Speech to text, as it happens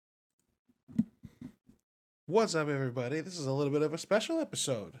What's up, everybody? This is a little bit of a special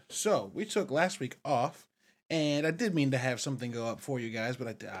episode. So, we took last week off, and I did mean to have something go up for you guys,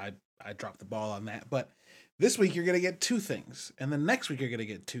 but I dropped the ball on that. But this week, you're going to get two things, and the next week, you're going to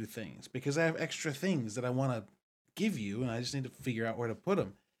get two things, because I have extra things that I want to give you, and I just need to figure out where to put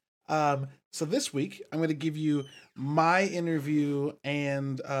them. So this week, I'm going to give you my interview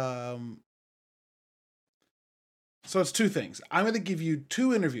and... So it's two things. I'm going to give you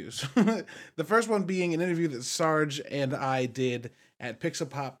two interviews. The first one being an interview that Sarge and I did at Pixel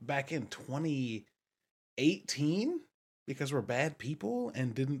Pop back in 2018 because we're bad people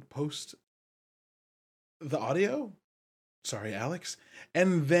and didn't post the audio. Sorry, Alex.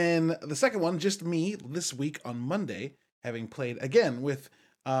 And then the second one, just me this week on Monday, having played again with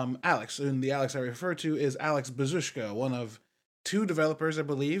Alex. And the Alex I refer to is Alex Bazushka, one of two developers, I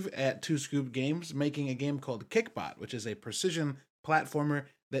believe, at Two Scoop Games, making a game called Kickbot, which is a precision platformer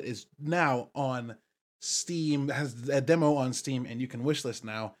that is now on Steam, has a demo on Steam, and you can wishlist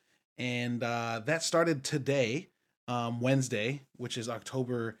now. And that started today, Wednesday, which is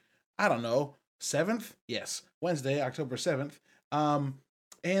October, 7th? Yes, Wednesday, October 7th.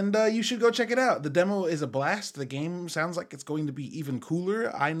 And you should go check it out. The demo is a blast. The game sounds like it's going to be even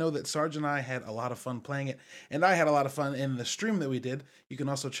cooler. I know that Sarge and I had a lot of fun playing it, and I had a lot of fun in the stream that we did. You can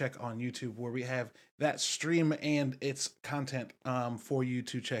also check on YouTube where we have that stream and its content for you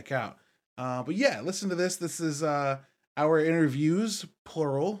to check out. But yeah, listen to this. This is our interviews,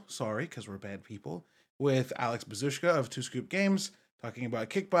 plural, sorry, because we're bad people, with Alex Bazushka of Two Scoop Games, talking about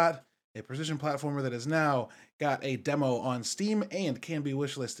Kickbot, a precision platformer that has now got a demo on Steam and can be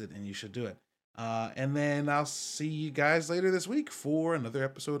wishlisted, and you should do it. And then I'll see you guys later this week for another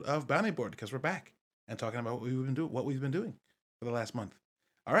episode of Bounty Board, because we're back and talking about what we've been doing for the last month.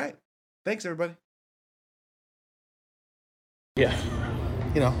 All right. Thanks, everybody. Yeah.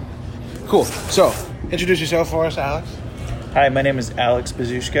 Cool. So, introduce yourself for us, Alex. Hi, my name is Alex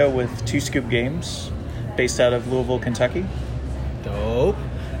Bazushka with Two Scoop Games, based out of Louisville, Kentucky. Dope.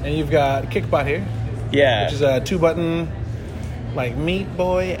 And you've got Kickbot here. Yeah. Which is a 2-button, like Meat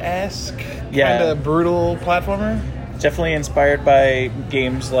Boy-esque, Yeah. kind of brutal platformer. Definitely inspired by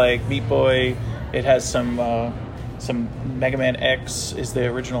games like Meat Boy. It has some Mega Man X is the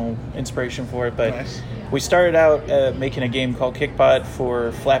original inspiration for it. But Nice. We started out making a game called Kickbot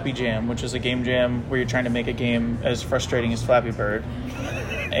for Flappy Jam, which is a game jam where you're trying to make a game as frustrating as Flappy Bird.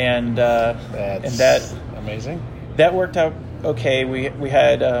 And That's amazing. that worked out okay. We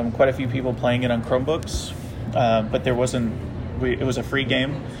had quite a few people playing it on Chromebooks, but it was a free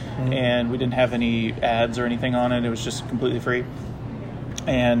game, and we didn't have any ads or anything on it. It was just completely free.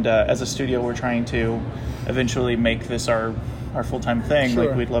 And as a studio, we're trying to eventually make this our full-time thing. Sure.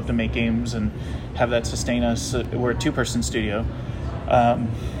 Like, we'd love to make games and have that sustain us. We're a two-person studio. And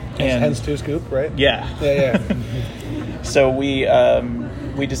Hence Two Scoop, right? yeah. Yeah. So we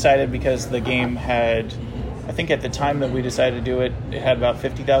decided, because the game had, I think at the time that we decided to do it, it had about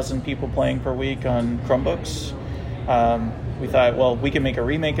 50,000 people playing per week on Chromebooks. We thought, well, we can make a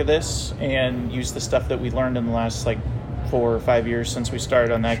remake of this and use the stuff that we learned in the last 4 or 5 years since we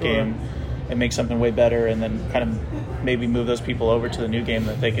started on that Sure. game and make something way better, and then kind of maybe move those people over to the new game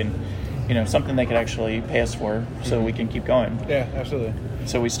that they can, something they could actually pay us for, so we can keep going. Yeah, absolutely.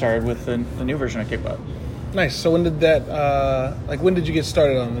 So we started with the new version of Kickbot. Nice. So when did that, when did you get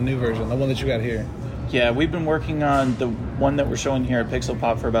started on the new version, the one that you got here? Yeah, we've been working on the one that we're showing here at Pixel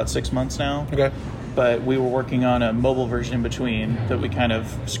Pop for about 6 months now. Okay. But we were working on a mobile version in between that we kind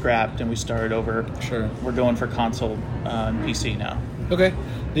of scrapped and we started over. Sure. We're going for console and PC now. Okay.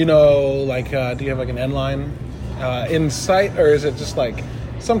 Do you know, do you have an end line in sight, or is it just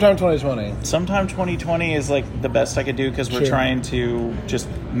sometime 2020? Sometime 2020 is the best I could do, because we're Sure. trying to just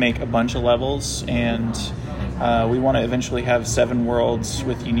make a bunch of levels, and we want to eventually have 7 worlds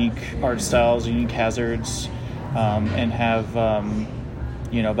with unique art styles, unique hazards, and have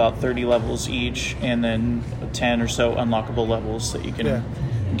about 30 levels each, and then 10 or so unlockable levels that you can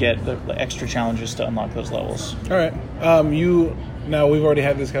get the extra challenges to unlock those levels. All right. Now we've already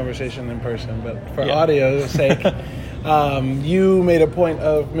had this conversation in person, but for audio's sake, you made a point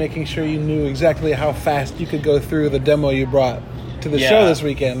of making sure you knew exactly how fast you could go through the demo you brought to the show this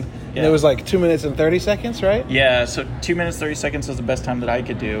weekend. And it was 2 minutes and 30 seconds, right? Yeah, so 2 minutes, 30 seconds was the best time that I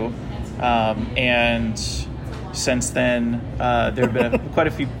could do. And since then, there have been quite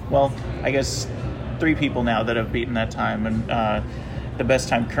a few, I guess 3 people now that have beaten that time. And the best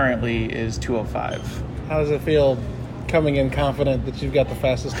time currently is 2:05. How does it feel coming in confident that you've got the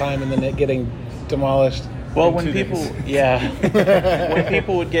fastest time and then it getting demolished? Well, in when 2 people, days? when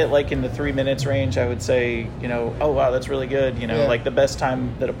people would get in the 3 minutes range, I would say, oh wow, that's really good. The best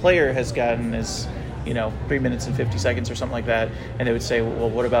time that a player has gotten is 3 minutes and 50 seconds or something like that, and they would say, well,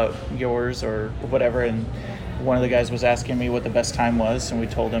 what about yours or whatever, and one of the guys was asking me what the best time was, and we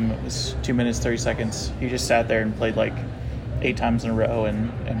told him it was 2 minutes 30 seconds. He just sat there and played like 8 times in a row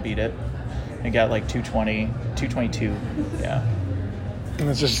and beat it, and got like 220, 222. Yeah. And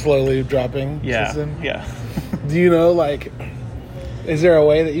it's just slowly dropping. Yeah. System. Yeah. Do you know, like, is there a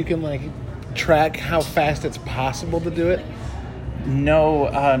way that you can, like, track how fast it's possible to do it? No,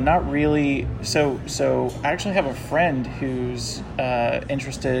 not really. So I actually have a friend who's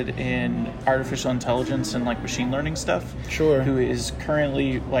interested in artificial intelligence and like machine learning stuff. Sure. Who is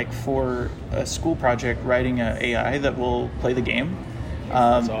currently like for a school project writing an AI that will play the game.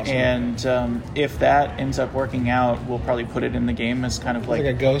 That's awesome. And if that ends up working out, we'll probably put it in the game as kind of like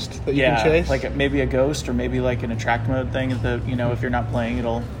a ghost that you can chase? like maybe a ghost, or maybe like an attract mode thing that, if you're not playing,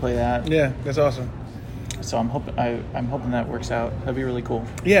 it'll play that. Yeah, that's awesome. So I'm hoping that works out. That'd be really cool.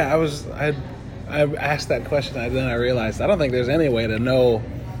 Yeah, I asked that question, and then I realized I don't think there's any way to know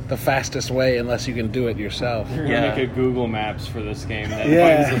the fastest way unless you can do it yourself. You're going to make a Google Maps for this game that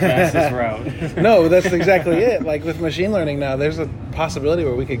finds the fastest route. No, that's exactly it. Like with machine learning now, there's a possibility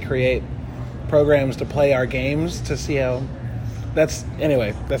where we could create programs to play our games to see how... That's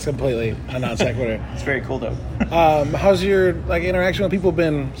completely a non sequitur. It's very cool though. How's your interaction with people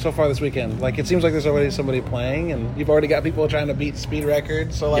been so far this weekend? Like, it seems like there's already somebody playing, and you've already got people trying to beat speed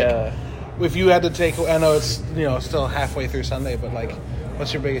records. So if you had to take, I know it's still halfway through Sunday, but like,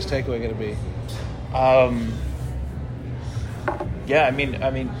 what's your biggest takeaway going to be? I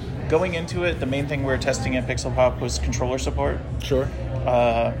mean, going into it, the main thing we were testing at Pixel Pop was controller support. Sure.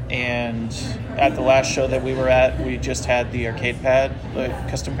 And at the last show that we were at, we just had the arcade pad, the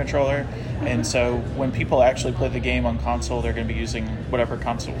custom controller. And so when people actually play the game on console, they're going to be using whatever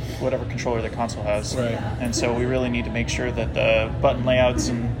controller the console has. Right. And so we really need to make sure that the button layouts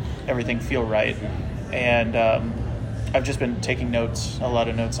and everything feel right. And I've just been taking a lot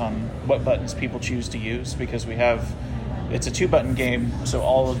of notes on what buttons people choose to use, because it's a 2-button game, so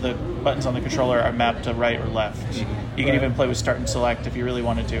all of the buttons on the controller are mapped to right or left. You can even play with start and select if you really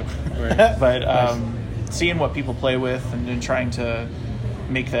wanted to. Right. But seeing what people play with and then trying to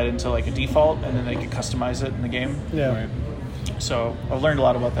make that into like a default, and then they can customize it in the game. Yeah. Right. So I've learned a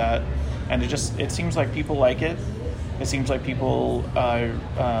lot about that, and it seems like people like it. It seems like people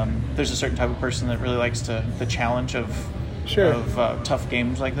there's a certain type of person that really likes the challenge of tough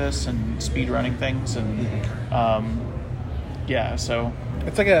games like this and speed running things, and so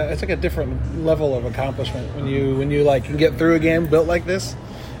it's like a different level of accomplishment when you like can get through a game built like this,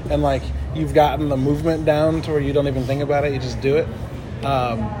 and like you've gotten the movement down to where you don't even think about it, you just do it.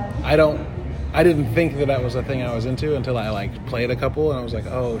 I didn't think that was a thing I was into until I like played a couple, and I was like,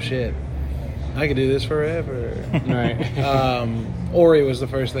 oh shit, I could do this forever. Right. Ori was the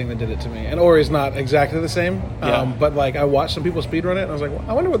first thing that did it to me, and Ori's not exactly the same. But like I watched some people speedrun it, and I was like, well,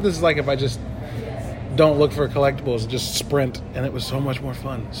 I wonder what this is like if I just don't look for collectibles, just sprint, and it was so much more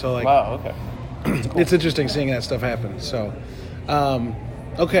fun. So like, wow, okay, cool. It's interesting seeing that stuff happen. So,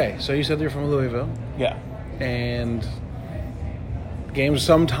 okay, so you said you're from Louisville, and games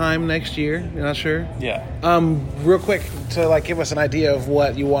sometime next year. You're not sure? Yeah. Real quick to like give us an idea of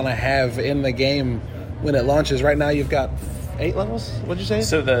what you want to have in the game when it launches. Right now, you've got 8 levels. What'd you say?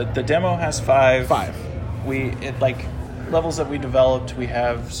 So the demo has 5. 5. Levels that we developed, we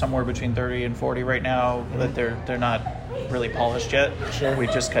have somewhere between 30 and 40 right now, but they're not really polished yet. Sure. We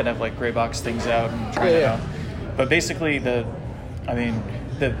just kind of like gray box things out and try it out. But basically the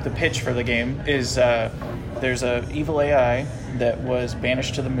pitch for the game is there's a evil AI that was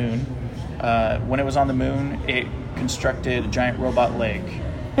banished to the moon. When it was on the moon, it constructed a giant robot leg,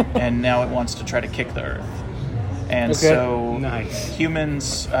 and now it wants to try to kick the Earth. And so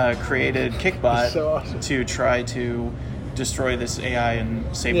humans created Kickbot to try to destroy this AI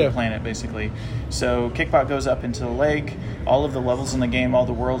and save the planet, basically. So Kickbot goes up into the leg. All of the levels in the game, all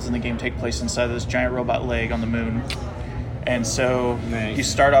the worlds in the game take place inside of this giant robot leg on the moon. And so you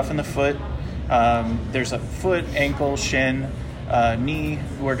start off in the foot. There's a foot, ankle, shin, knee.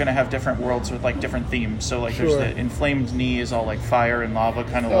 We're going to have different worlds with like different themes. So like there's the inflamed knee is all like fire and lava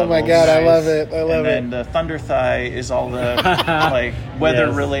kind of levels. Oh my god, I love it. And then the thunder thigh is all the like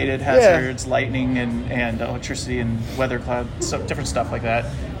weather related hazards, lightning and electricity and weather clouds, so different stuff like that.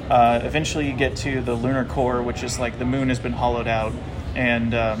 Eventually you get to the lunar core, which is like the moon has been hollowed out,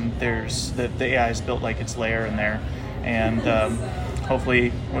 and there's the AI is built like its lair in there. And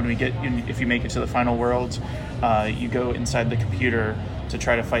hopefully if you make it to the final world, you go inside the computer to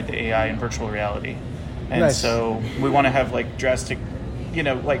try to fight the AI in virtual reality. And so we want to have like drastic,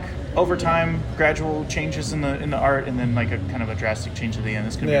 like over time, gradual changes in the art, and then like a kind of a drastic change at the end.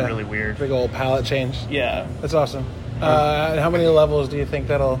 It's gonna be really weird. Big old palette change. Yeah, that's awesome. How many levels do you think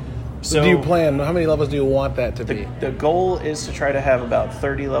that'll? So do you plan? How many levels do you want that to be? The goal is to try to have about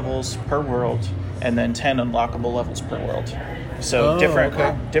 30 levels per world, and then 10 unlockable levels per world. So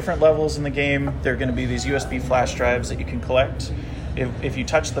different levels in the game. There are going to be these USB flash drives that you can collect. If you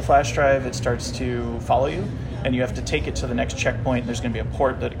touch the flash drive, it starts to follow you, and you have to take it to the next checkpoint. There's going to be a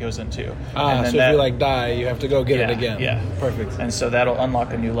port that it goes into. And then so if you die, you have to go get it again. Yeah, perfect. And so that'll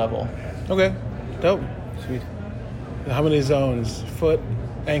unlock a new level. Okay, dope, sweet. How many zones? Foot,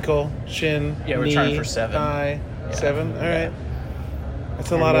 ankle, shin, we're knee, trying for 7. thigh, 7. All right,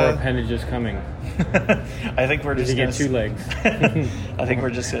 that's a and lot more of appendages coming. I think we're just going to get 2 legs. I think we're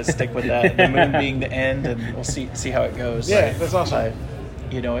just going to stick with that. The moon being the end, and we'll see how it goes. Yeah, right? That's awesome.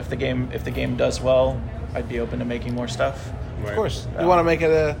 If the game does well, I'd be open to making more stuff. Right. Of course, you want to make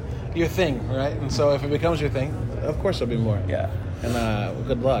it your thing, right? And so if it becomes your thing, of course there'll be more. Yeah. And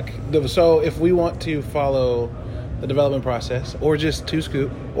good luck. So if we want to follow the development process, or just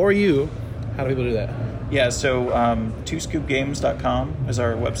 2Scoop, or you, how do people do that? Yeah, so 2scoopgames.com is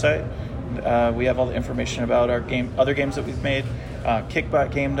our website. We have all the information about our other games that we've made.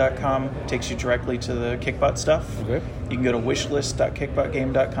 Kickbotgame.com takes you directly to the Kickbot stuff. Okay. You can go to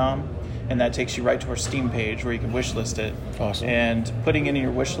wishlist.kickbotgame.com, and that takes you right to our Steam page where you can wishlist it. Awesome. And putting in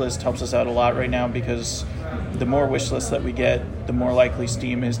your wishlist helps us out a lot right now, because the more wishlists that we get, the more likely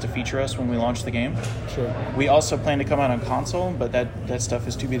Steam is to feature us when we launch the game. Sure. We also plan to come out on console, but that stuff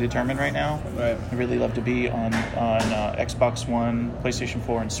is to be determined right now. Right. I'd really love to be on Xbox One, PlayStation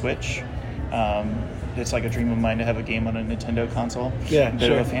 4, and Switch. It's like a dream of mine to have a game on a Nintendo console. Yeah, a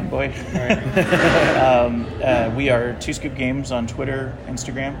bit of a fanboy. Right. We are 2Scoop Games on Twitter,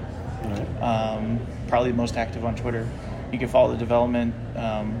 Instagram. Right. Probably the most active on Twitter. You can follow the development.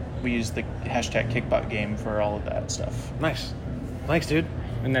 We use the hashtag KickbotGame for all of that stuff. Nice. Thanks, dude.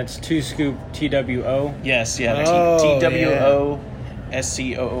 And that's 2Scoop TWO. Yes, yeah. TWOSCOOP.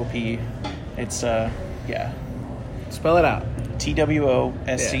 It's Spell it out.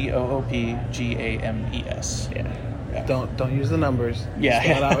 TWOSCOOPGAMES. Yeah. Don't use the numbers. Yeah.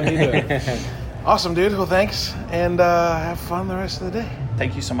 Spell it out when you do it. Awesome, dude. Well, thanks, and have fun the rest of the day.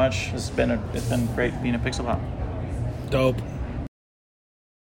 Thank you so much. It's been great being a Pixel Pop. Dope.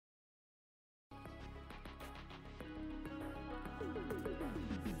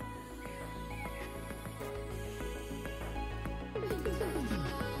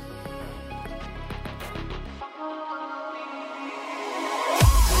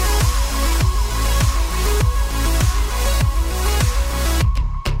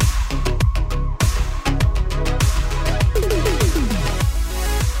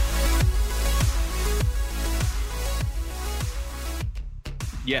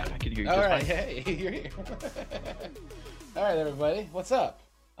 Yeah, I can hear you. All right, hey, you're here. All right, everybody, what's up?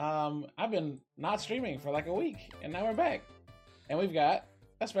 I've been not streaming for like a week, and now we're back, and we've got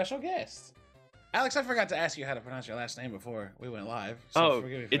a special guest. Alex, I forgot to ask you how to pronounce your last name before we went live. So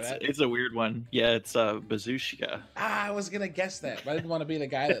forgive me for that. It's a weird one. Yeah, it's Bazushka. I was gonna guess that, but I didn't want to be the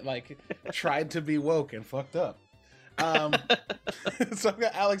guy that like tried to be woke and fucked up. So I've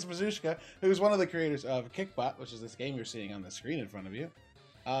got Alex Bazushka, who's one of the creators of Kickbot, which is this game you're seeing on the screen in front of you.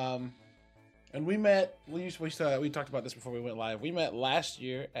 And we met. We talked about this before we went live. We met last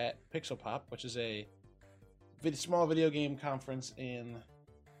year at Pixel Pop, which is a small video game conference in.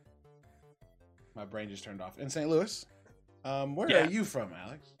 My brain just turned off in St. Louis. Where are you from,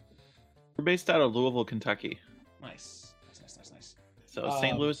 Alex? We're based out of Louisville, Kentucky. Nice. So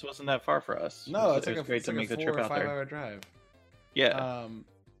St. Louis wasn't that far for us. No, it was great to make the trip out there. 4 or 5 hour drive. Yeah.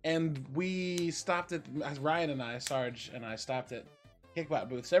 And we stopped at Ryan and I, Sarge and I stopped at Kickbot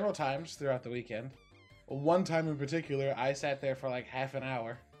booth several times throughout the weekend. One time in particular, I sat there for like half an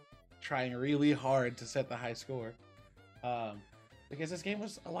hour, trying really hard to set the high score, because this game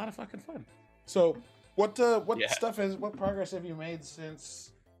was a lot of fucking fun. So, what progress have you made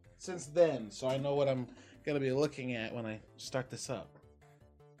since then? So I know what I'm gonna be looking at when I start this up.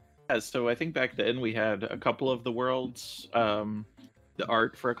 Yeah, so I think back then we had a couple of the worlds, the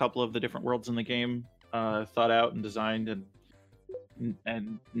art for a couple of the different worlds in the game thought out and designed,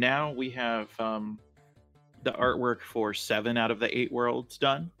 and now we have the artwork for 7 out of the 8 worlds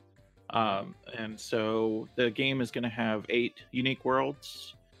done. And so the game is going to have 8 unique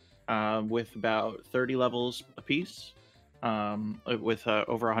worlds with about 30 levels apiece, with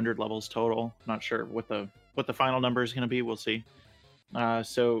over 100 levels total. Not sure what the final number is going to be. We'll see.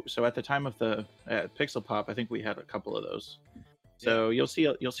 So at the time of at Pixel Pop, I think we had a couple of those. So you'll see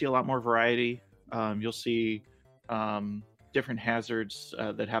a lot more variety. You'll see different hazards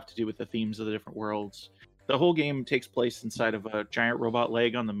that have to do with the themes of the different worlds. The whole game takes place inside of a giant robot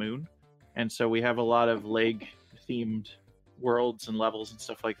leg on the moon, and so we have a lot of leg themed worlds and levels and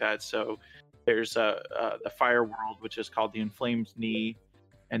stuff like that. So there's the fire world, which is called the Inflamed Knee,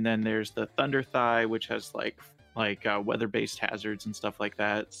 and then there's the Thunder Thigh, which has like weather-based hazards and stuff like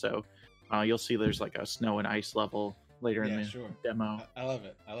that. So you'll see there's like a snow and ice level later in the demo. I love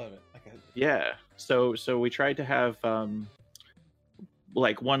it. Yeah. So we tried to have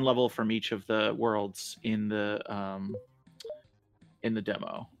like one level from each of the worlds in the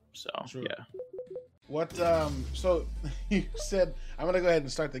demo. So yeah. What so you said, I'm gonna go ahead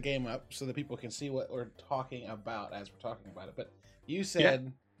and start the game up so that people can see what we're talking about as we're talking about it. But you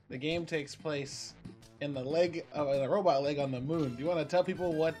said the game takes place in the leg of a robot leg on the moon. Do you want to tell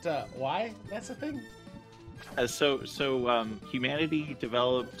people what why that's a thing? So humanity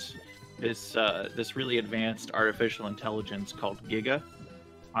developed this really advanced artificial intelligence called Giga,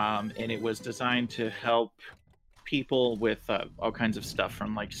 and it was designed to help people with all kinds of stuff,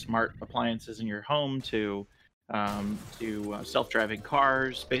 from like smart appliances in your home to self-driving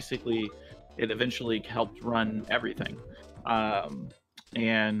cars. Basically, it eventually helped run everything,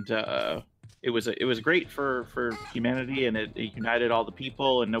 and it was great for humanity, and it united all the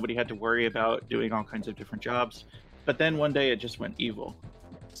people, and nobody had to worry about doing all kinds of different jobs. But then one day it just went evil,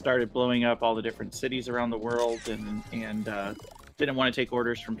 started blowing up all the different cities around the world, and didn't want to take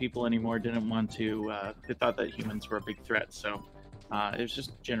orders from people anymore. Didn't want to. It thought that humans were a big threat, so it was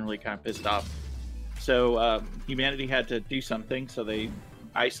just generally kind of pissed off. So humanity had to do something. So they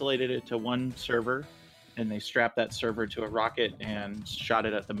isolated it to one server, and they strapped that server to a rocket and shot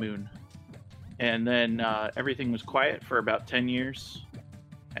it at the moon. And then everything was quiet for about 10 years,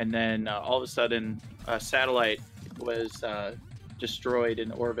 and then all of a sudden, a satellite was destroyed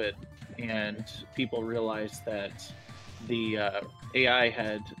in orbit, and people realized that the AI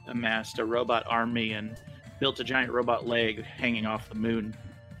had amassed a robot army and built a giant robot leg hanging off the moon,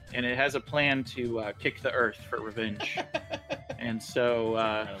 and it has a plan to kick the Earth for revenge. And so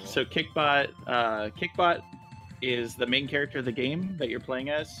Kickbot is the main character of the game that you're playing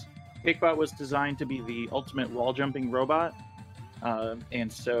as. Kickbot was designed to be the ultimate wall jumping robot,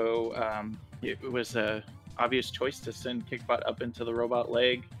 and so it was a obvious choice to send Kickbot up into the robot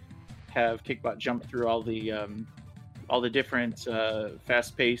leg, have Kickbot jump through all the different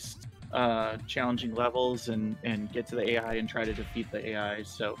fast-paced, challenging levels, and get to the AI and try to defeat the AI.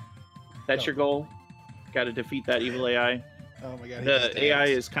 So that's your goal. Got to defeat that evil AI. Oh my god! The AI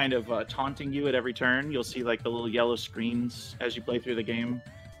is kind of taunting you at every turn. You'll see like the little yellow screens as you play through the game.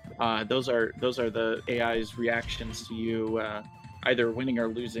 Those are the AI's reactions to you, either winning or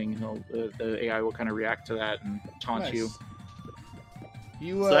losing. The AI will kind of react to that and taunt you.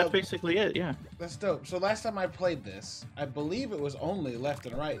 So that's basically it. Yeah, that's dope. So last time I played this, I believe it was only left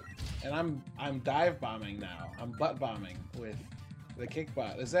and right, and I'm dive bombing now. I'm butt bombing with the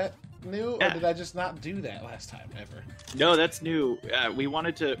Kickbot. Is that new, or did I just not do that last time ever? No, that's new. We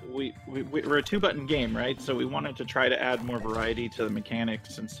wanted to. We're a 2-button game, right? So we wanted to try to add more variety to the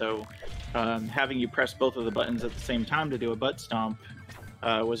mechanics, and so having you press both of the buttons at the same time to do a butt stomp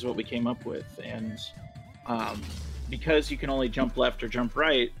was what we came up with. And because you can only jump left or jump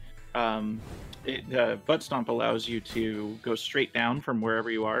right, butt stomp allows you to go straight down from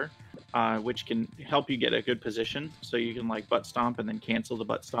wherever you are, which can help you get a good position. So you can like butt stomp and then cancel the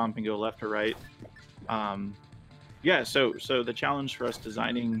butt stomp and go left or right. So the challenge for us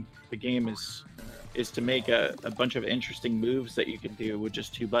designing the game is to make a bunch of interesting moves that you can do with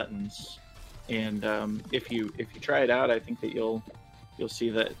just 2 buttons. And if you try it out, I think that you'll see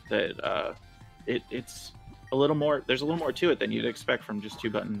that it's a little more. There's a little more to it than you'd expect from just 2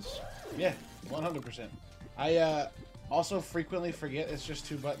 buttons. Yeah, 100%. I also frequently forget it's just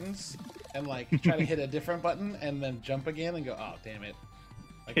 2 buttons and like try to hit a different button and then jump again and go, oh damn it!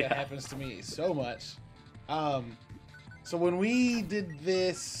 Like that happens to me so much. So when we did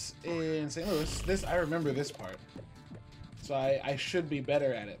this in St. Louis, I remember this part. So I should be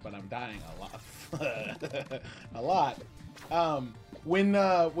better at it, but I'm dying a lot.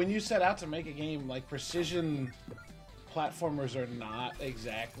 When you set out to make a game, like precision platformers are not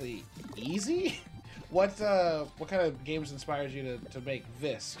exactly easy. What kind of games inspired you to make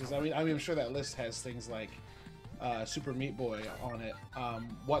this? Because I'm sure that list has things like Super Meat Boy on it. Oh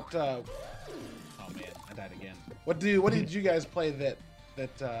man, I died again. What did you guys play that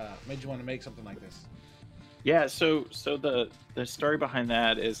made you want to make something like this? Yeah, so the story behind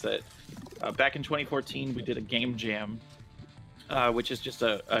that is that back in 2014 we did a game jam, which is just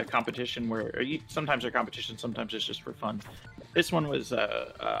a competition where sometimes they're competitions, sometimes it's just for fun. This one was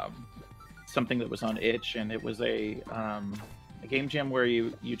something that was on itch, and it was a game jam where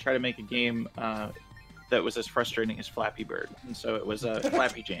you try to make a game that was as frustrating as Flappy Bird, and so it was a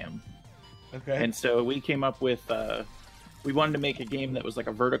Flappy Jam. Okay. And so we came up with we wanted to make a game that was like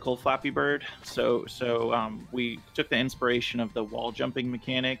a vertical Flappy Bird. So we took the inspiration of the wall jumping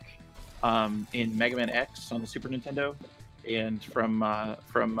mechanic in Mega Man X on the Super Nintendo, and from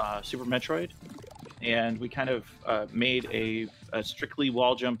Super Metroid, and we kind of made a strictly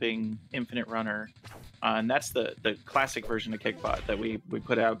wall jumping infinite runner, and that's the classic version of Kickbot that we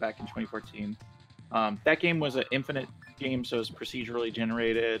put out back in 2014. That game was an infinite game, so it was procedurally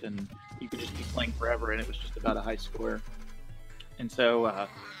generated, and you could just keep playing forever, and it was just about a high score. And so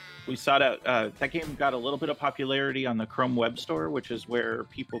we sought out that game got a little bit of popularity on the Chrome Web Store, which is where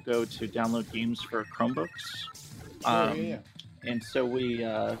people go to download games for Chromebooks. And so we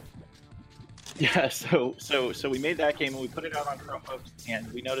so we made that game and we put it out on Chromebooks,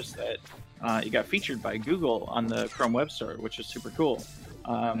 and we noticed that it got featured by Google on the Chrome Web Store, which is super cool.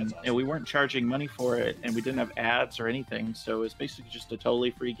 Awesome. And we weren't charging money for it, and we didn't have ads or anything, so it was basically just a totally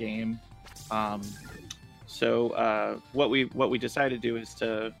free game. So what we decided to do is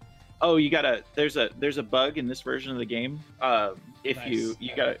to there's a bug in this version of the game.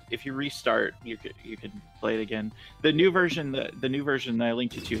 If you restart, you could play it again. The new version that I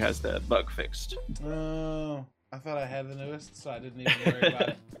linked you to has the bug fixed. Oh, I thought I had the newest, so I didn't even worry about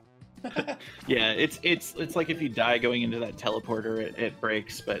it. Yeah, it's like if you die going into that teleporter, it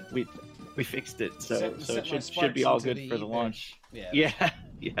breaks, but we fixed it, so it should be all good for the launch. Yeah.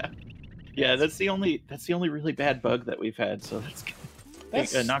 That's the only really bad bug that we've had, so that's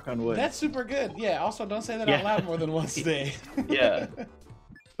good. Knock on wood. That's super good. Yeah. Also, don't say that out loud more than once today. Yeah.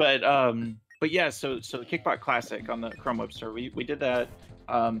 But yeah. So the Kickbot Classic on the Chrome Web Store, we did that.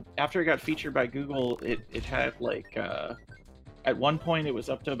 After it got featured by Google, it had like at one point it was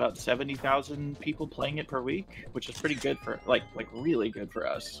up to about 70,000 people playing it per week, which is pretty good for like really good for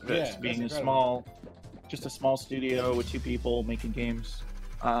us. Yeah, being a small studio with 2 people making games.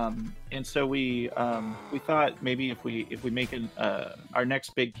 And so we thought maybe if we make our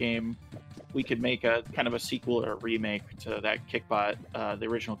next big game, we could make a kind of a sequel or a remake to that Kickbot, the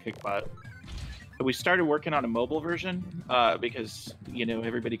original Kickbot. But we started working on a mobile version because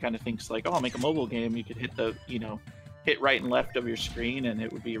everybody kind of thinks like, oh, I'll make a mobile game. You could hit right and left of your screen, and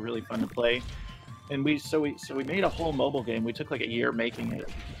it would be really fun to play. And we made a whole mobile game. We took like a year making it.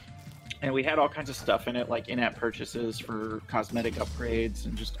 And we had all kinds of stuff in it, like in-app purchases for cosmetic upgrades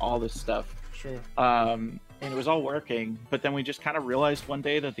and just all this stuff. Sure. And it was all working, but then we just kind of realized one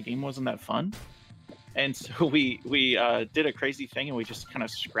day that the game wasn't that fun. And so we did a crazy thing, and we just kind of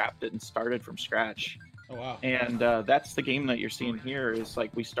scrapped it and started from scratch. Oh, wow. And that's the game that you're seeing here is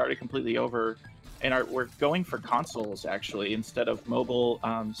like we started completely over, and we're going for consoles actually instead of mobile.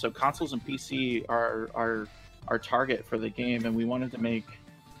 So consoles and PC are our target for the game, and we wanted to make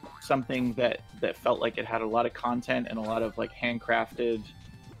something that felt like it had a lot of content and a lot of like handcrafted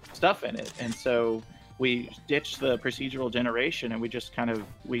stuff in it. And so we ditched the procedural generation, and we just kind of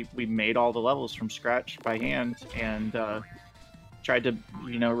we made all the levels from scratch by hand, and tried to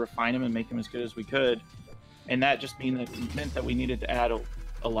refine them and make them as good as we could. And that just meant that we needed to add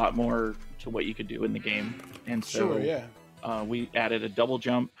a lot more to what you could do in the game. And so we added a double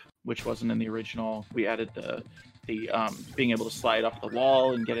jump, which wasn't in the original. We added the being able to slide up the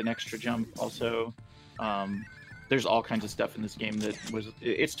wall and get an extra jump also. There's all kinds of stuff in this game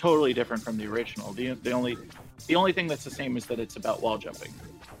it's totally different from the original. The only thing that's the same is that it's about wall jumping,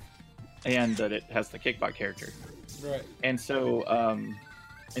 and that it has the Kickbot character. Right. And so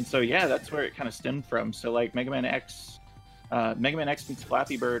yeah, that's where it kind of stemmed from. So like Mega Man X meets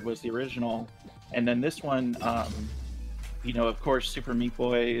Flappy Bird was the original, and then this one, of course, Super Meat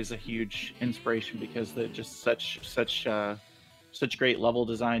Boy is a huge inspiration because they're just such great level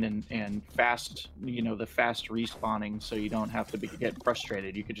design and fast, the fast respawning, so you don't have to get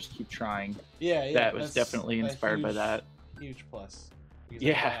frustrated. You could just keep trying. Yeah. That was definitely inspired by that. Huge plus.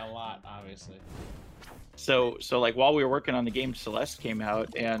 Yeah. I play a lot, obviously. So like while we were working on the game, Celeste came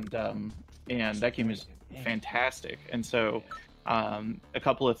out, and that game is fantastic. And so a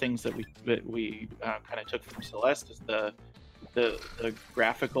couple of things that we kind of took from Celeste is the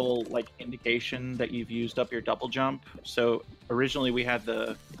graphical like indication that you've used up your double jump. So originally we had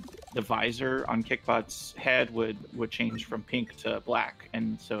the visor on Kickbot's head would change from pink to black,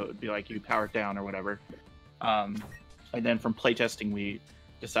 and so it would be like you power it down or whatever. And then from playtesting we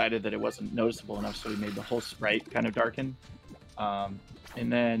decided that it wasn't noticeable enough, so we made the whole sprite kind of darken. And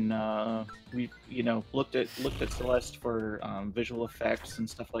then we looked at Celeste for visual effects and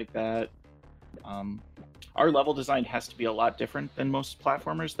stuff like that. Our level design has to be a lot different than most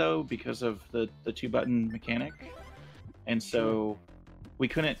platformers, though, because of the 2-button mechanic. And so we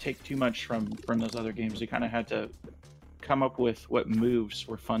couldn't take too much from those other games. We kind of had to come up with what moves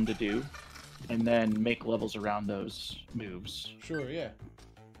were fun to do, and then make levels around those moves. Sure, yeah.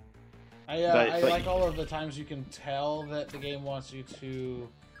 I like all of the times you can tell that the game wants you to,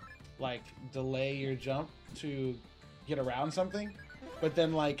 like, delay your jump to get around something, but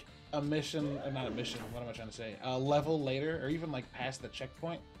then, like, a mission, or not a mission, what am I trying to say? A level later, or even, like, past the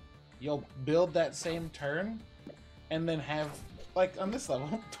checkpoint, you'll build that same turn, and then have, like, on this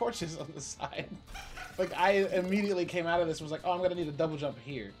level, torches on the side. Like, I immediately came out of this and was like, oh, I'm gonna need a double jump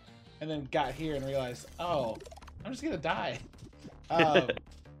here. And then got here and realized, oh, I'm just gonna die.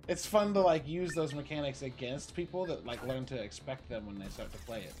 It's fun to, like, use those mechanics against people that, like, learn to expect them when they start to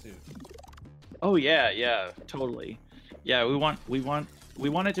play it too. Oh yeah, totally. Yeah, we want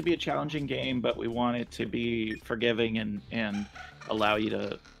it to be a challenging game, but we want it to be forgiving and allow you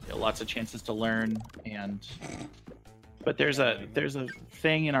to lots of chances to learn. But there's a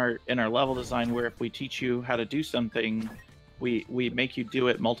thing in our level design where if we teach you how to do something, we make you do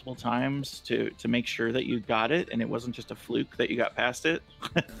it multiple times to make sure that you got it and it wasn't just a fluke that you got past it.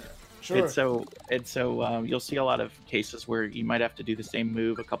 Sure. and so you'll see a lot of cases where you might have to do the same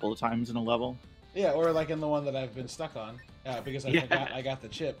move a couple of times in a level. Yeah, or like in the one that I've been stuck on, because I got the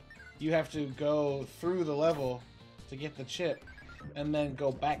chip. You have to go through the level to get the chip, and then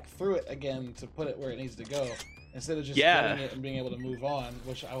go back through it again to put it where it needs to go, instead of just getting it and being able to move on,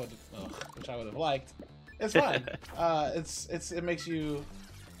 which I would have liked. It's fine. It makes you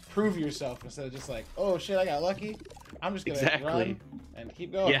prove yourself instead of just like, oh shit, I got lucky. I'm just gonna run and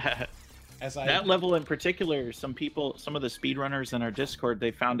keep going. Yeah. That level in particular, some of the speedrunners in our Discord,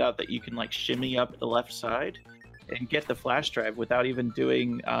 they found out that you can like shimmy up the left side and get the flash drive without even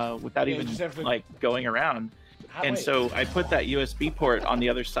doing like going around. So I put that USB port on the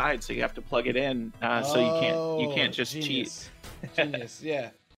other side, so you have to plug it in, so you can't just cheat. Genius, yeah.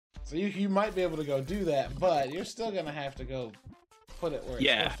 So you might be able to go do that, but you're still gonna have to go put it where it's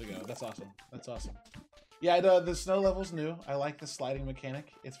supposed to go. That's awesome. Yeah, the snow level's new. I like the sliding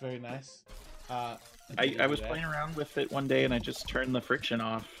mechanic. It's very nice. I was playing around with it one day and I just turned the friction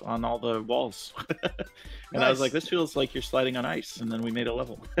off on all the walls. And I was like, this feels like you're sliding on ice, and then we made a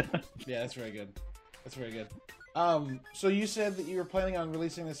level. Yeah, that's very good. That's very good. So you said that you were planning on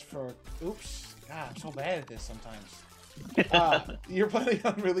releasing this for... Oops. God, I'm so bad at this sometimes. You're planning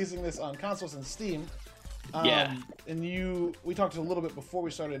on releasing this on consoles and Steam. And we talked a little bit before we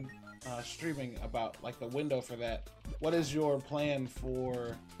started streaming about like the window for that. What is your plan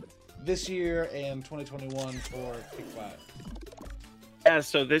for this year and 2021 for Kick 5? Yeah,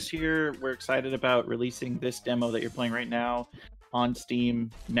 so this year we're excited about releasing this demo that you're playing right now on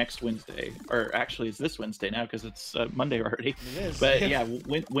Steam next Wednesday. Or actually, it's this Wednesday now because it's Monday already. It is. But yeah,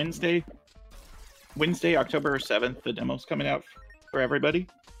 Wednesday, October 7th, the demo's coming out for everybody.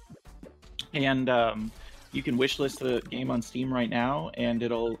 And you can wishlist the game on Steam right now, and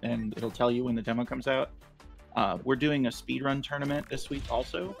it'll tell you when the demo comes out. We're doing a speedrun tournament this week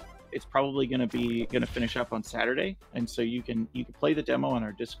also. It's probably gonna finish up on Saturday, and so you can play the demo on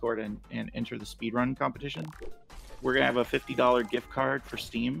our Discord and enter the speedrun competition. We're gonna have a $50 gift card for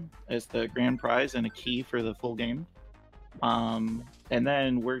Steam as the grand prize and a key for the full game. And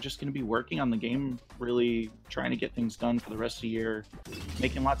then we're just gonna be working on the game, really trying to get things done for the rest of the year,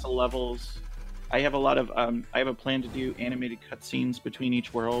 making lots of levels. I have a plan to do animated cutscenes between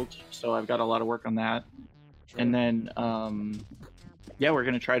each world, so I've got a lot of work on that. Sure. And then, we're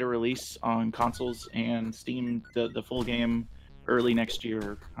going to try to release on consoles and Steam the full game early next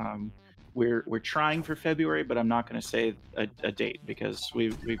year. We're trying for February, but I'm not going to say a date because we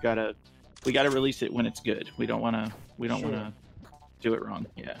got to release it when it's good. We don't want to do it wrong.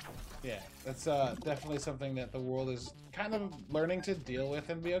 Yeah. Yeah, that's definitely something that the world is kind of learning to deal with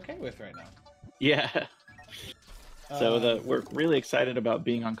and be okay with right now. Yeah. So we're really excited about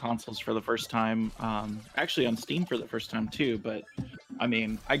being on consoles for the first time. Actually on Steam for the first time too. But I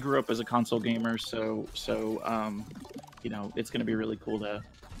mean, I grew up as a console gamer, so it's going to be really cool to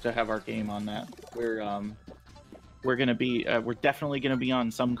have our game on that. We're definitely going to be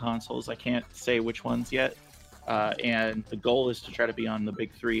on some consoles. I can't say which ones yet. And the goal is to try to be on the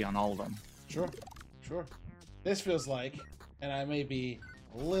big three on all of them. Sure. This feels like, and I may be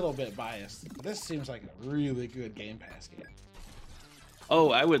a little bit biased, but this seems like a really good Game Pass game.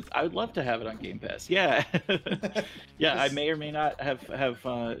 Oh, I would love to have it on Game Pass. Yeah, yeah. I may or may not have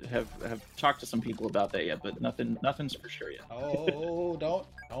talked to some people about that yet, but nothing's for sure yet. Oh, don't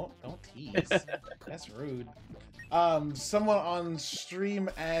tease. That's rude. Someone on stream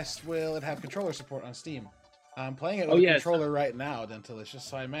asked, "Will it have controller support on Steam?" I'm playing it with a controller right now, Dentalicious.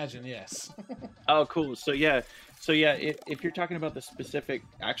 So I imagine yes. Oh, cool. So yeah, if you're talking about the specific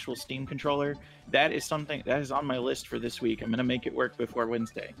actual Steam controller, that is something that is on my list for this week. I'm gonna make it work before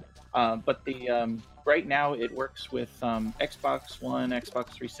Wednesday. But the right now it works with Xbox One, Xbox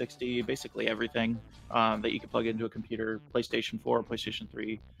 360, basically everything that you can plug into a computer. PlayStation 4, PlayStation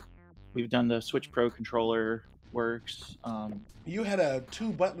 3. We've done the Switch Pro controller works. You had a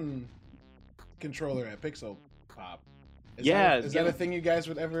 2-button controller at Pixel Pop. Is that a thing you guys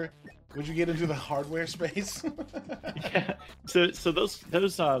would you get into the hardware space? Yeah. So those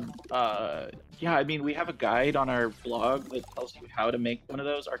yeah, I mean, we have a guide on our blog that tells you how to make one of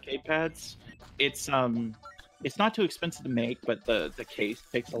those arcade pads. It's not too expensive to make, but the case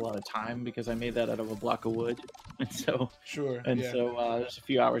takes a lot of time because I made that out of a block of wood, and so sure. So there's a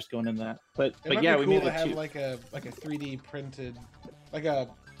few hours going into that. But yeah, we cool made to it have too. like a 3D printed, like a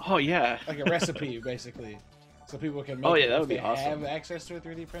like a recipe basically, so people can make that would be awesome. Have access to a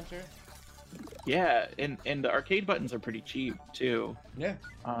 3D printer. Yeah, and the arcade buttons are pretty cheap too. Yeah.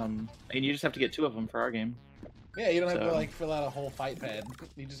 And you just have to get 2 of them for our game. Yeah, you don't have to like fill out a whole fight pad.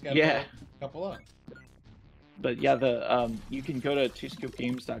 You just got a couple up. But yeah, the you can go to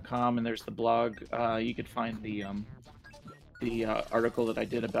twoscoopgames.com and there's the blog. You could find the article that I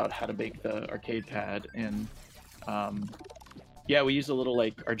did about how to make the arcade pad, and yeah, we use a little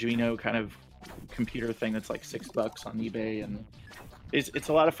like Arduino kind of computer thing that's like $6 on eBay, and it's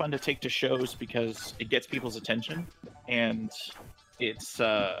a lot of fun to take to shows because it gets people's attention, and it's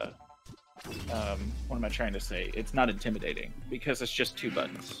what am I trying to say? It's not intimidating because it's just 2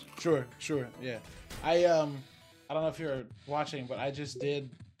 buttons. Sure, yeah. I don't know if you're watching, but I just did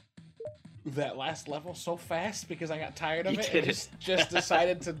that last level so fast because I got tired of it and just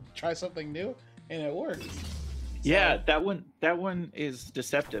decided to try something new, and it worked. Yeah, that one is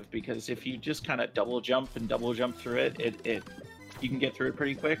deceptive because if you just kind of double jump through it, you can get through it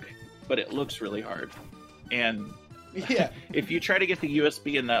pretty quick, but it looks really hard. And yeah, if you try to get the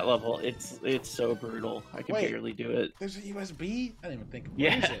USB in that level, it's so brutal. I can barely do it. There's a USB? I didn't even think.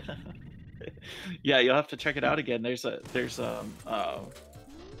 Yeah. Where is it? Yeah, you'll have to check it out again. There's the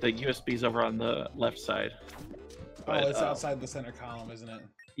USB's over on the left side. But, it's outside the center column, isn't it?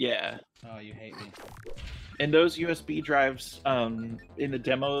 Yeah. Oh, you hate me. And those USB drives, in the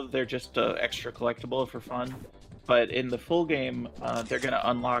demo, they're just extra collectible for fun. But in the full game, they're going to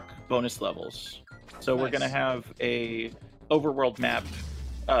unlock bonus levels. So we're going to have a overworld map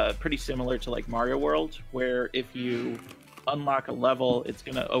pretty similar to like Mario World, where if you unlock a level, it's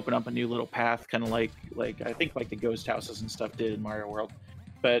going to open up a new little path, kind of like I think like the ghost houses and stuff did in Mario World.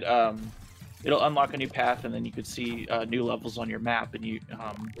 But it'll unlock a new path, and then you could see new levels on your map, and you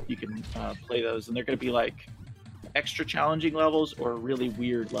can play those, and they're going to be like extra challenging levels or really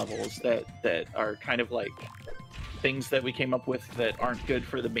weird levels that are kind of like things that we came up with that aren't good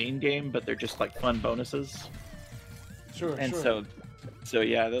for the main game, but they're just like fun bonuses. Sure. And so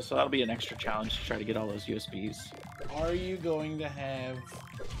yeah, that'll be an extra challenge to try to get all those USBs. Are you going to have,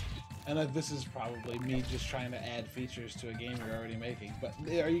 and this is probably me just trying to add features to a game you're already making, but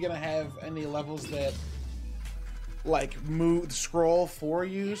are you going to have any levels that like scroll for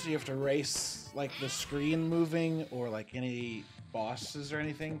you, so you have to race like the screen moving, or like any bosses or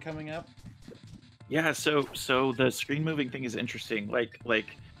anything coming up? Yeah, so the screen moving thing is interesting.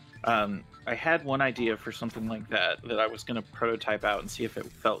 I had one idea for something like that I was going to prototype out and see if it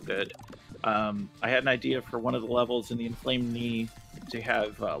felt good. I had an idea for one of the levels in the Inflamed Knee to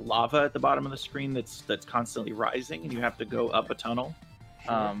have lava at the bottom of the screen that's constantly rising, and you have to go up a tunnel.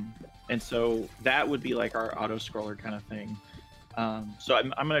 Sure. And so that would be like our auto scroller kind of thing. So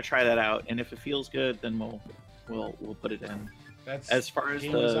I'm going to try that out, and if it feels good, then we'll put it in. That's as far as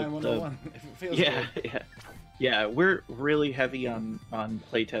game design 101. If it feels good. Yeah, we're really heavy on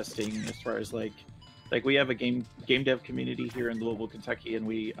playtesting as far as like we have a game dev community here in Louisville, Kentucky, and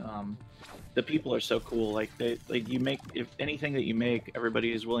we the people are so cool. Like you make, if anything that you make,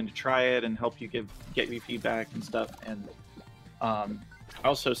 everybody is willing to try it and help you get you feedback and stuff. And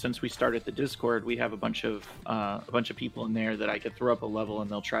also, since we started the Discord, we have a bunch of people in there that I could throw up a level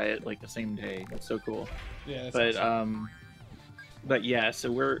and they'll try it like the same day. It's so cool. Yeah. But awesome. But yeah,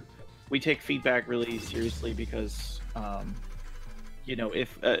 so we take feedback really seriously because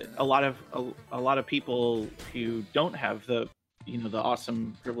if a lot of people who don't have the the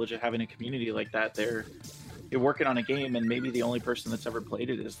awesome privilege of having a community like that, you're working on a game, and maybe the only person that's ever played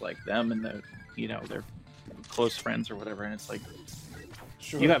it is like them and their close friends or whatever, and it's like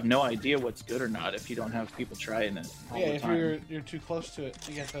you have no idea what's good or not if you don't have people trying it all the time. If you're too close to it,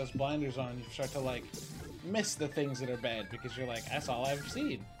 you get those blinders on, you start to like miss the things that are bad because you're like, that's all I've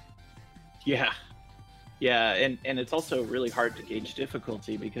seen. Yeah, and it's also really hard to gauge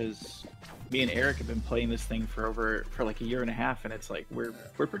difficulty because me and Eric have been playing this thing for like a year and a half, and it's like we're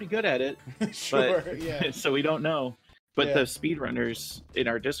pretty good at it. Sure, but, yeah. So we don't know. But the speedrunners in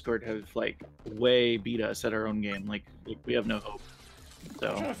our Discord have like way beat us at our own game. Like we have no hope. So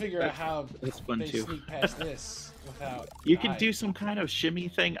I'm trying to figure out how that's fun they too. sneak past this without. You can do some kind of shimmy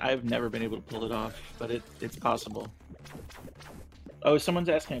thing. I've never been able to pull it off, but it's possible. Oh, someone's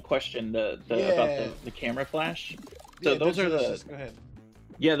asking a question about the camera flash. So those are the. Go ahead.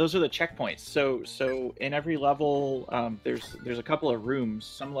 Yeah, those are the checkpoints. So in every level, there's a couple of rooms.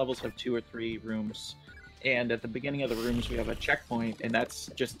 Some levels have 2 or 3 rooms, and at the beginning of the rooms we have a checkpoint, and that's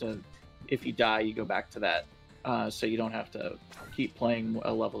just if you die, you go back to that. So you don't have to keep playing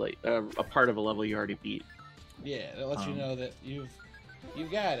a level a part of a level you already beat. Yeah, that lets you know that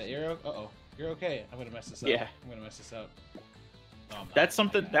you've got it. You're okay. I'm gonna mess this up. Yeah, I'm gonna mess this up. Oh, that's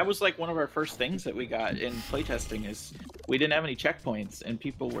something that was like one of our first things that we got in playtesting is we didn't have any checkpoints, and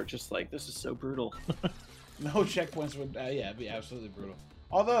people were just like, "This is so brutal." No checkpoints would, be absolutely brutal.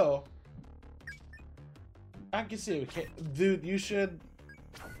 Although, I can see it. Dude, you should,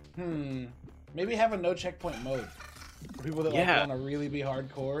 maybe have a no checkpoint mode for people that want to really be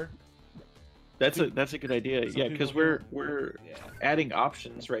hardcore. That's a good idea. Yeah, because we're adding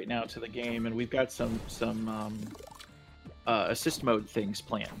options right now to the game, and we've got some assist mode things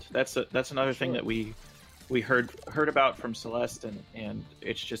planned. That's another thing that we heard about from Celeste, and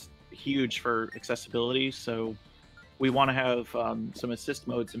it's just huge for accessibility. So we want to have some assist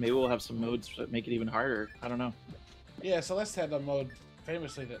modes, and maybe we'll have some modes that make it even harder. I don't know. Yeah, Celeste had a mode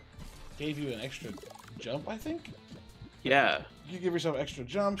famously that gave you an extra jump, I think. Yeah. You give yourself extra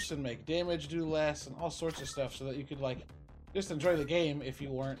jumps and make damage do less and all sorts of stuff so that you could like just enjoy the game if you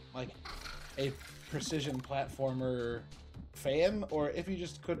weren't like a precision platformer fan, or if you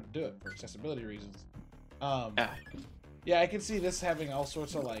just couldn't do it for accessibility reasons. Yeah, I can see this having all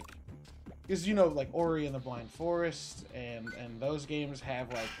sorts of like, because like Ori and the Blind Forest and those games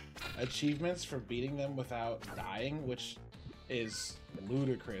have like achievements for beating them without dying, which is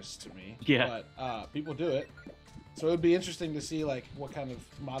ludicrous to me. Yeah. But people do it. So it would be interesting to see like what kind of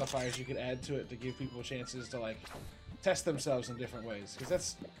modifiers you could add to it to give people chances to like test themselves in different ways. Because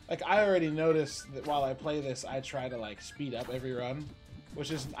that's like, I already noticed that while I play this, I try to like speed up every run,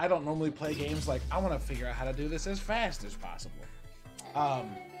 which is, I don't normally play games like I want to figure out how to do this as fast as possible.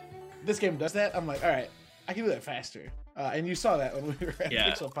 This game does that. I'm like, all right, I can do that faster. And you saw that when we were at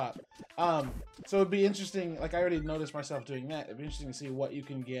Pixel Pop. So it'd be interesting. Like, I already noticed myself doing that. It'd be interesting to see what you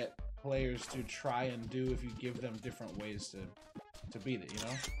can get players to try and do if you give them different ways to beat it,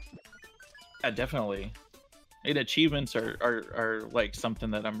 Yeah, definitely. And achievements are like something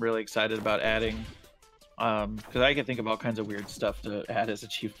that I'm really excited about adding, because I can think of all kinds of weird stuff to add as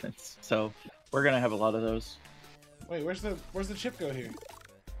achievements. So we're gonna have a lot of those. Wait, where's the chip go here?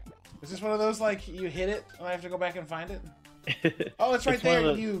 Is this one of those like you hit it and I have to go back and find it? Oh, it's right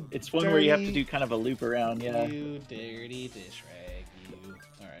there. It's one where you have to do kind of a loop around. Yeah. You dirty dish rag. You.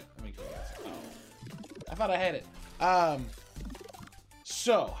 All right, let me go. Oh, I thought I had it.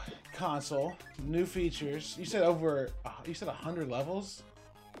 So console, new features. You said 100 levels.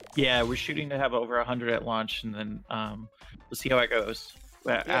 Yeah, we're shooting to have over 100 at launch, and then we'll see how it goes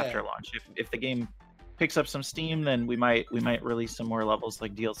after launch. If the game picks up some steam, then we might release some more levels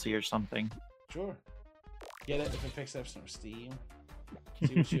like DLC or something. Sure. Get it if it picks up some steam.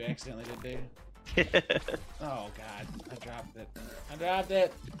 See what you accidentally did there. Oh god, I dropped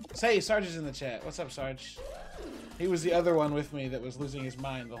it. Say, Sarge is in the chat. What's up, Sarge? He was the other one with me that was losing his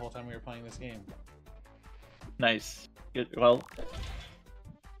mind the whole time we were playing this game. Nice. Good. Well,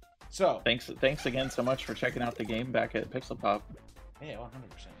 so thanks again so much for checking out the game back at Pixel Pop. Yeah, 100%.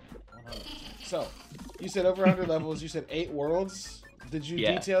 100%. So, you said over 100 levels. You said 8 worlds. Did you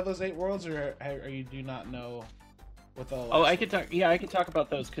detail those 8 worlds, or do you not know what the? I could talk. Yeah, I could talk about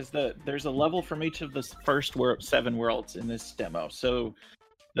those because there's a level from each of the first 7 worlds in this demo. So,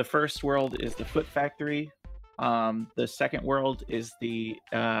 the first world is the Foot Factory. The second world is the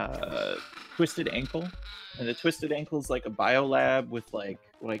Twisted Ankle, and the Twisted Ankle is like a biolab with like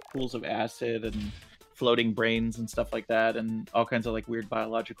pools of acid and floating brains and stuff like that, and all kinds of like weird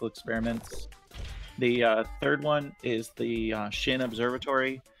biological experiments. The third one is the Shin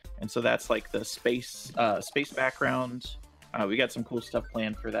Observatory, and so that's like the space background We got some cool stuff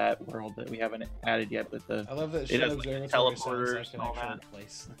planned for that world that we haven't added yet, but I love that it Shin has Observatory teleporters sounds and like all an actual that.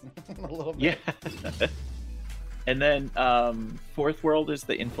 place. A little bit. Yeah. And then fourth world is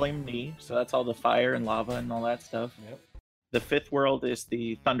the Inflamed Knee, so that's all the fire and lava and all that stuff. Yep. The fifth world is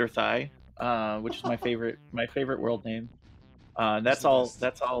the Thunder Thigh, which is my favorite world name. That's all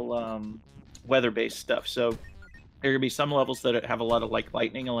weather-based stuff. So there are gonna be some levels that have a lot of like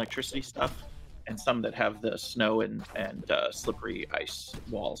lightning, electricity stuff, and some that have the snow and slippery ice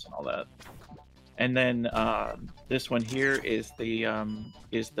walls and all that. And then this one here is the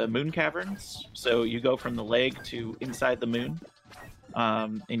moon caverns. So you go from the leg to inside the moon,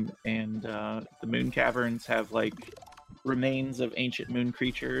 and the moon caverns have like remains of ancient moon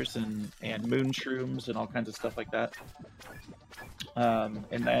creatures and moon shrooms and all kinds of stuff like that. And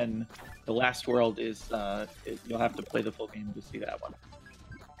then the last world is you'll have to play the full game to see that one.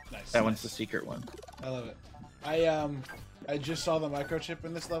 Nice. That one's the secret one. I love it. I just saw the microchip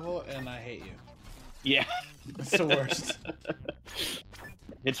in this level, and I hate you. Yeah. It's the worst.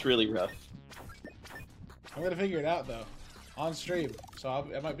 It's really rough. I'm gonna figure it out though, on stream. So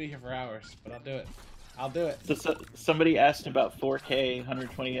I might be here for hours, but I'll do it. I'll do it. So somebody asked about 4K,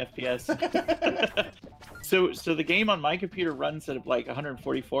 120 FPS. So the game on my computer runs at like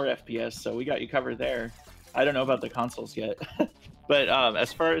 144 FPS. So we got you covered there. I don't know about the consoles yet, but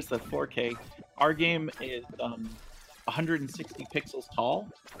as far as the 4K, our game is 160 pixels tall,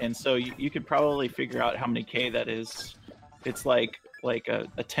 and so you could probably figure out how many K that is. It's like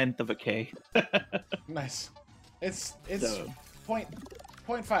a tenth of a K. Nice. It's So-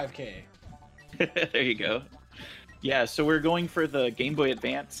 0.5K. There you go. Yeah, so we're going for the Game Boy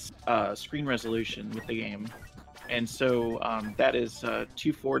Advance screen resolution with the game, and so that is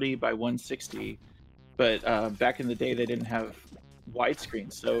 240 by 160. But back in the day, they didn't have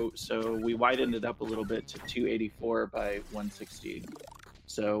widescreen, so we widened it up a little bit to 284 by 160.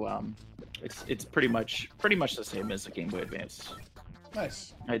 So it's pretty much the same as the Game Boy Advance.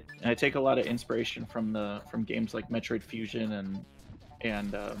 Nice. I take a lot of inspiration from games like Metroid Fusion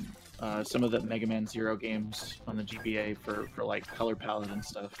and some of the Mega Man Zero games on the GBA for like color palette and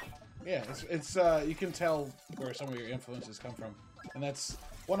stuff. Yeah, it's you can tell where some of your influences come from, and that's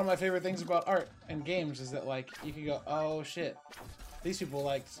one of my favorite things about art and games is that like you can go, oh shit, these people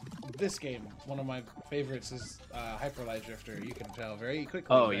liked this game. One of my favorites is Hyper Light Drifter. You can tell very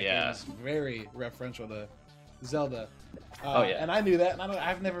quickly. Oh, that yeah. game is very referential to Zelda. Oh, yeah. And I knew that, and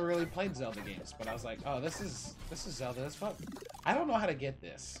I've never really played Zelda games, but I was like, oh, this is Zelda as fuck. I don't know how to get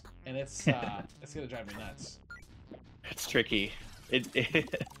this, and it's gonna drive me nuts. It's tricky.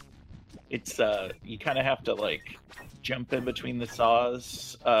 It's you kind of have to like jump in between the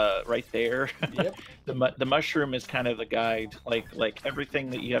saws right there. Yep. The mushroom is kind of the guide. Like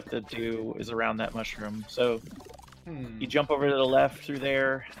everything that you have to do is around that mushroom. So you jump over to the left through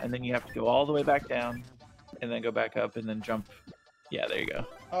there, and then you have to go all the way back down, and then go back up, and then jump. Yeah, there you go.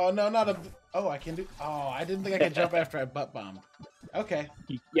 Oh no, not a. Oh, I can do. Oh, I didn't think I could jump after I butt bombed. Okay.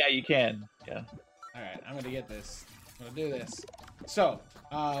 Yeah, you can. Yeah. All right, I'm gonna get this. I'm gonna do this. So,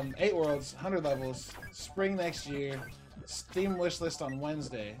 8 worlds, 100 levels, spring next year. Steam wish list on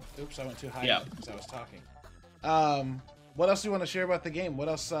Wednesday. Oops, I went too high Yeah. because I was talking. What else do you want to share about the game? What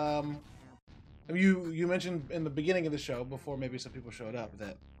else? You mentioned in the beginning of the show, before maybe some people showed up,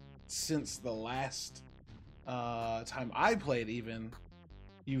 that since the last time I played, even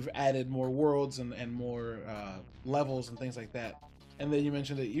you've added more worlds and more levels and things like that. And then you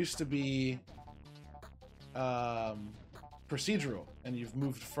mentioned it used to be procedural, and you've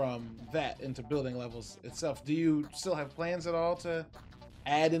moved from that into building levels itself. Do you still have plans at all to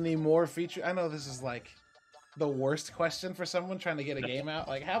add any more features? I know this is like the worst question for someone trying to get a game out.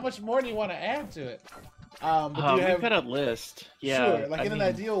 Like, how much more do you want to add to it? But do you we've got a list. Yeah. Sure. Like in an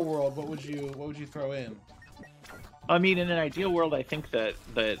ideal world, what would you throw in? I mean, in an ideal world, I think that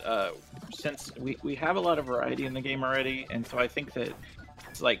since we have a lot of variety in the game already, and so I think that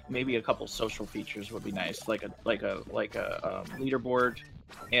it's like maybe a couple social features would be nice, like a leaderboard,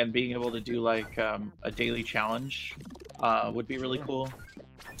 and being able to do like a daily challenge would be really cool.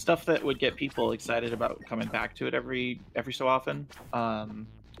 Stuff that would get people excited about coming back to it every so often,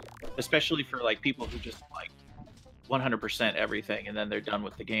 especially for like people who just like 100% everything and then they're done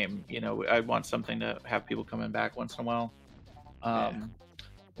with the game. You know, I want something to have people coming back once in a while.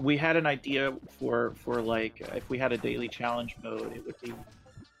 We had an idea for like if we had a daily challenge mode, it would be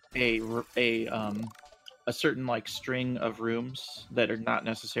a certain like string of rooms that are not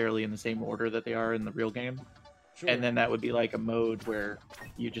necessarily in the same order that they are in the real game. Sure. And then that would be like a mode where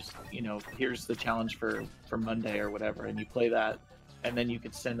you just, you know, here's the challenge for Monday or whatever, and you play that, and then you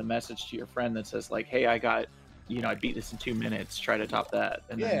could send a message to your friend that says like, hey, I got I beat this in 2 minutes, try to top that,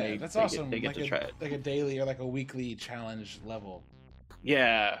 and Yeah, then that's they awesome. They get to try it. Like a daily or like a weekly challenge level.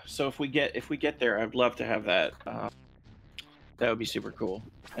 Yeah. So if we get there, I'd love to have that. That would be super cool.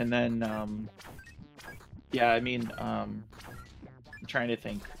 And then, yeah, I mean, I'm trying to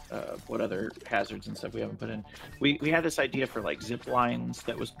think what other hazards and stuff we haven't put in. We had this idea for like zip lines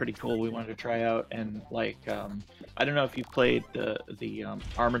that was pretty cool. We wanted to try out, and like I don't know if you played the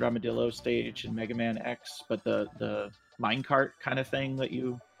Armored Armadillo stage in Mega Man X, but the minecart kind of thing that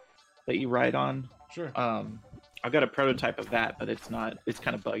you ride on. Sure. I've got a prototype of that, but it's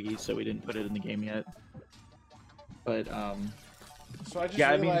kind of buggy, so we didn't put it in the game yet. But so I just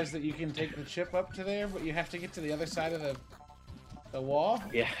yeah, realized that you can take the chip up to there, but you have to get to the other side of the wall.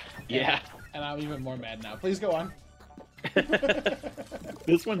 Yeah. And I'm even more mad now. Please go on.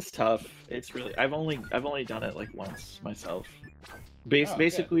 This one's tough. It's really I've only done it like once myself.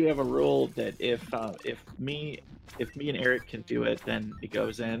 Basically, we have a rule that if me and Eric can do it, then it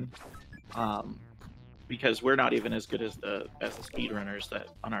goes in. Because we're not even as good as the speedrunners that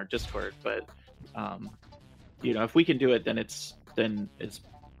on our Discord, but if we can do it, then it's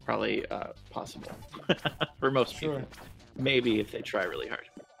probably possible for most people. Maybe if they try really hard.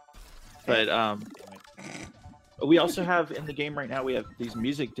 But we also have in the game right now, we have these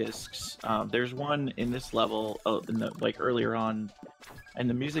music discs. There's one in this level, earlier on, and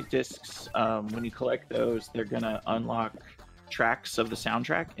the music discs, when you collect those, they're gonna unlock tracks of the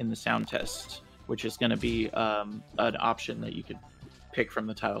soundtrack in the sound test, which is gonna be an option that you could pick from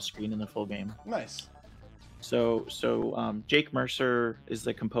the title screen in the full game. Nice. So Jake Mercer is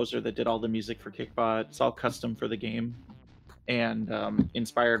the composer that did all the music for Kickbot. It's all custom for the game, and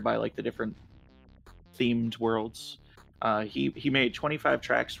inspired by like the different themed worlds. He made 25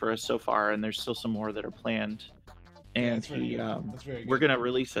 tracks for us so far, and there's still some more that are planned. And we're gonna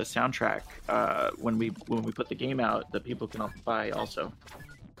release a soundtrack when we put the game out that people can buy also.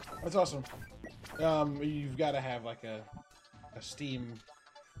 That's awesome. You've got to have like a Steam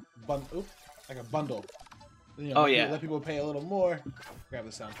bundle, like a bundle. Let people pay a little more. Grab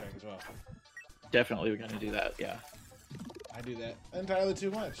the soundtrack as well. Definitely, we're gonna do that. Yeah. I do that entirely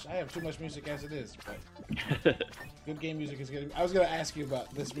too much. I have too much music as it is, but good game music is good. I was gonna ask you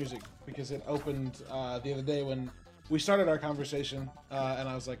about this music because it opened the other day when we started our conversation, and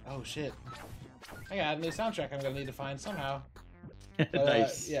I was like, "Oh shit, I got a new soundtrack. I'm gonna need to find somehow."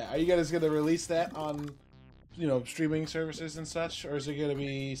 Nice. Yeah. Are you guys gonna release that on, streaming services and such, or is it gonna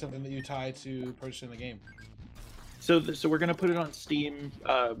be something that you tie to purchasing the game? So we're gonna put it on Steam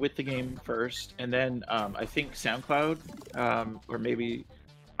with the game first, and then I think SoundCloud, or maybe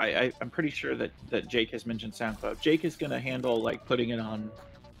I'm pretty sure that Jake has mentioned SoundCloud. Jake is gonna handle like putting it on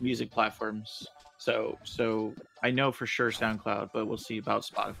music platforms. So I know for sure SoundCloud, but we'll see about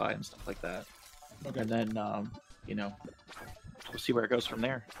Spotify and stuff like that. Okay. And then we'll see where it goes from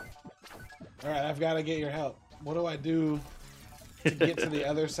there. All right, I've got to get your help. What do I do to get to the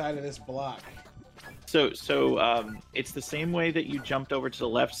other side of this block? So it's the same way that you jumped over to the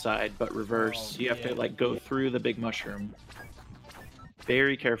left side, but reverse. You have to like go through the big mushroom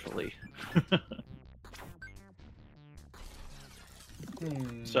very carefully.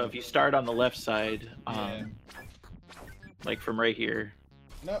 So if you start on the left side, like from right here.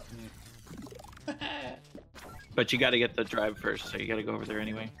 Nope. But you got to get the drive first, so you got to go over there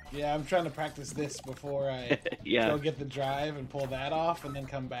anyway. Yeah, I'm trying to practice this before I go get the drive and pull that off, and then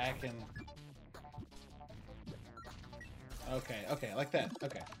come back and. Okay, like that.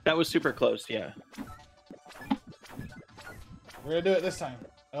 Okay. That was super close, yeah. We're gonna do it this time.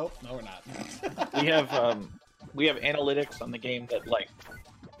 Oh, no, we're not. we have analytics on the game that like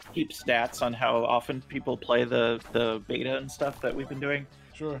keep stats on how often people play the beta and stuff that we've been doing.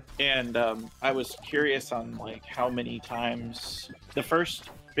 Sure. And I was curious on like how many times the first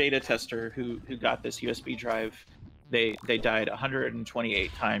beta tester who got this USB drive, they died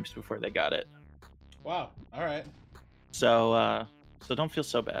 128 times before they got it. Wow. All right. So don't feel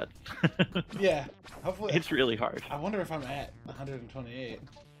so bad. Yeah. Hopefully. It's really hard. I wonder if I'm at 128.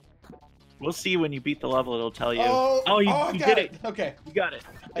 We'll see when you beat the level. It'll tell you. You did it. Okay. You got it.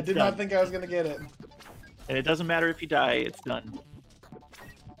 I did not think I was gonna get it. And it doesn't matter if you die. It's done.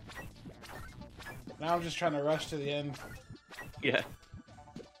 Now I'm just trying to rush to the end. Yeah.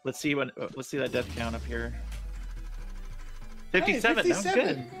 Let's see that death count up here. 57. Hey, 57. That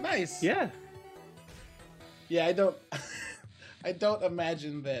was good. Nice. Yeah. Yeah, I don't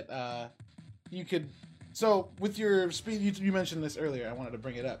imagine that you could. So with your speed, you mentioned this earlier. I wanted to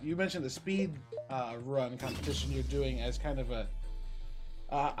bring it up. You mentioned the speed run competition you're doing as kind of a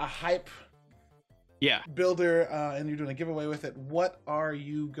hype builder, and you're doing a giveaway with it. What are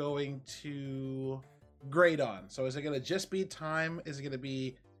you going to grade on? So is it going to just be time? Is it going to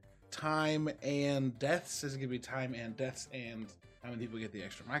be time and deaths? Is it going to be time and deaths and how many people get the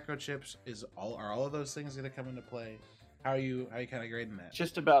extra microchips? Are all of those things going to come into play? How are you kind of grading that? It's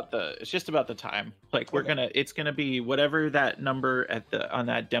just about the time. Like it's gonna be whatever that number on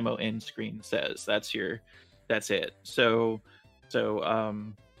that demo end screen says. That's it. So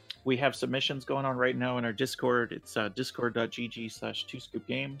we have submissions going on right now in our Discord. It's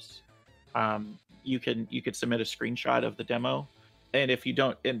discord.gg/2scoopgames. You could submit a screenshot of the demo, and if you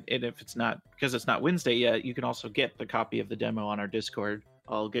don't, and if it's not, because it's not Wednesday yet, you can also get the copy of the demo on our Discord.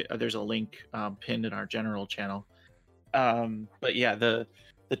 There's a link pinned in our general channel. But yeah, the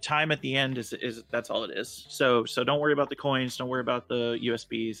time at the end is that's all it is. So don't worry about the coins, don't worry about the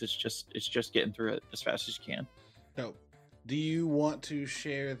USBs. It's just getting through it as fast as you can. Dope. Do you want to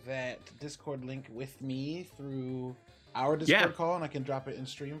share that Discord link with me through our Discord call, and I can drop it in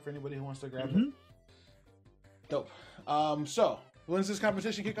stream for anybody who wants to grab it? Dope. So when's this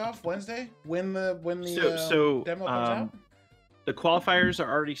competition kick off? Wednesday? When the demo comes out? The qualifiers are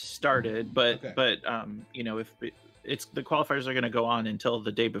already started, but if it's the qualifiers are going to go on until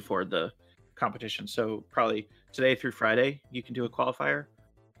the day before the competition. So probably today through Friday, you can do a qualifier.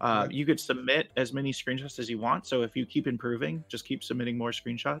 You could submit as many screenshots as you want. So if you keep improving, just keep submitting more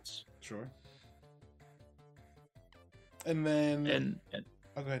screenshots. Sure. And then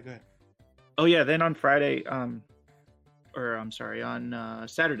go ahead. Oh yeah, then on Friday, on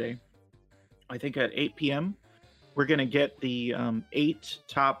Saturday, I think at 8 p.m. we're gonna get the 8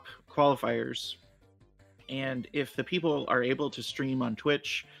 top qualifiers. And if the people are able to stream on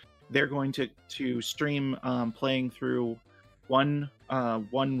Twitch, they're going to stream playing through one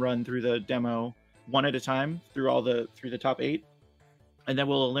run through the demo, one at a time through the top 8, and then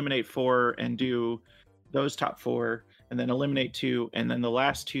we'll eliminate 4 and do those top 4, and then eliminate 2, and then the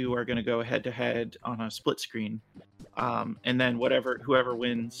last 2 are going to go head to head on a split screen, and then whoever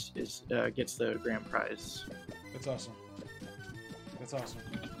wins gets the grand prize. That's awesome.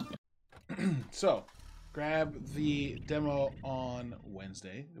 So grab the demo on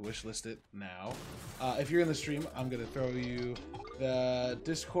Wednesday. Wishlist it now. If you're in the stream, I'm going to throw you the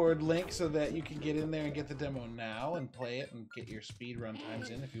Discord link so that you can get in there and get the demo now and play it and get your speed run times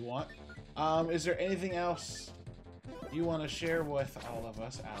in if you want. Is there anything else you want to share with all of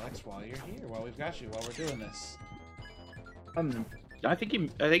us, Alex, while you're here, while we've got you, while we're doing this? I think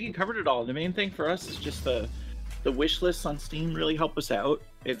you covered it all. The main thing for us is just the wish lists on Steam really help us out.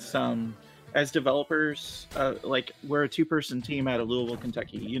 It's as developers, like we're a 2-person team out of Louisville,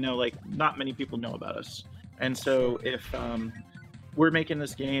 Kentucky. Not many people know about us, and so if we're making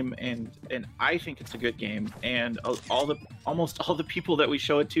this game, and I think it's a good game, and almost all the people that we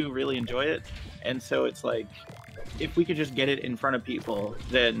show it to really enjoy it, and so it's like if we could just get it in front of people,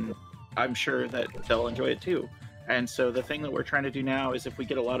 then I'm sure that they'll enjoy it too. And so the thing that we're trying to do now is if we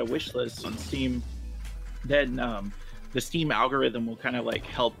get a lot of wish lists on Steam, then the Steam algorithm will kind of like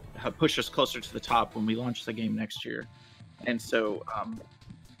help push us closer to the top when we launch the game next year. And so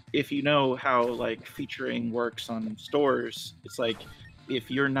if you know how like featuring works on stores, it's like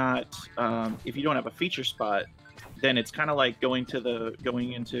if you don't have a feature spot, then it's kind of like going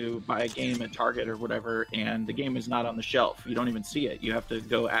into buy a game at Target or whatever, and the game is not on the shelf. You don't even see it. You have to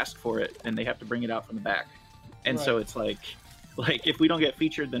go ask for it, and they have to bring it out from the back. And so it's like if we don't get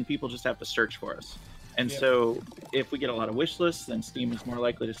featured, then people just have to search for us. And so if we get a lot of wish lists, then Steam is more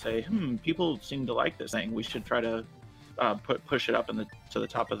likely to say, people seem to like this thing. We should try to push it up to the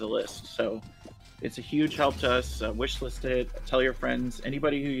top of the list. So it's a huge help to us. Wish list it. Tell your friends.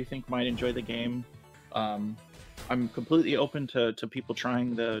 Anybody who you think might enjoy the game. I'm completely open to people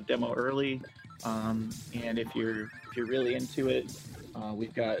trying the demo early. And if you're really into it,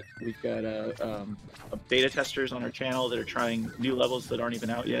 we've got beta testers on our channel that are trying new levels that aren't even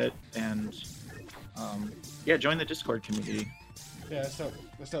out yet, and join the Discord community. Yeah,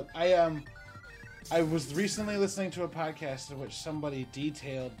 that's dope. I was recently listening to a podcast in which somebody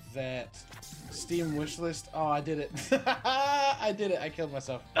detailed that Steam wishlist. Oh, I did it. I did it. I killed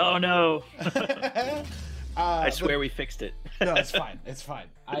myself. Oh no. I swear we fixed it. No, it's fine. It's fine.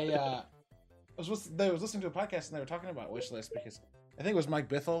 I was listening to a podcast and they were talking about wishlist because I think it was Mike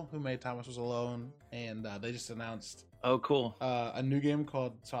Bithell who made Thomas Was Alone, and they just announced cool a new game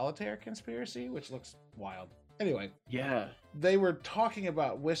called Solitaire Conspiracy, which looks wild. Anyway, yeah, they were talking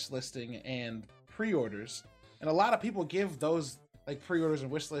about wishlisting and pre-orders, and a lot of people give those like pre-orders and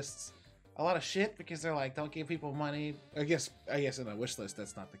wish lists a lot of shit because they're like, don't give people money. I guess in a wish list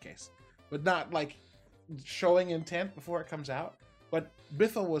that's not the case, but not like showing intent before it comes out. But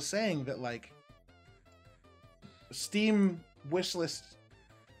Bithell was saying that like Steam wishlist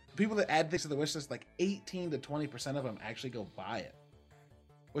people that add things to the wish list, like 18 to 20% of them actually go buy it,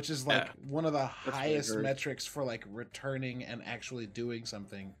 which is like one of the highest metrics for like returning and actually doing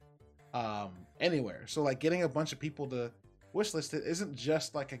something anywhere. So like getting a bunch of people to wish list it isn't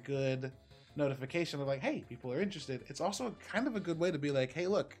just like a good notification of like, hey, people are interested. It's also kind of a good way to be like, hey,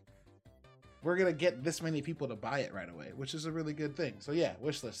 look, we're gonna get this many people to buy it right away, which is a really good thing. So yeah,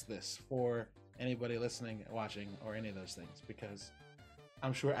 wish list this for anybody listening, watching, or any of those things, because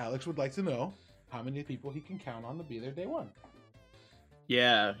I'm sure Alex would like to know how many people he can count on to be there day one.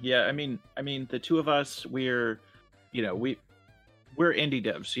 Yeah. I mean, the two of us, we're indie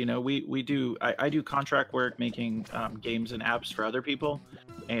devs. We do. I do contract work making games and apps for other people,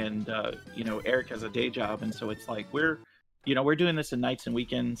 and Eric has a day job, and so it's like we're doing this in nights and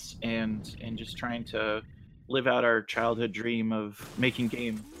weekends, and just trying to live out our childhood dream of making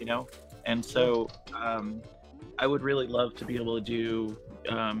games. And so I would really love to be able to do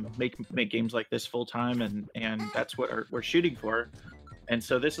make games like this full time, and that's what we're shooting for. And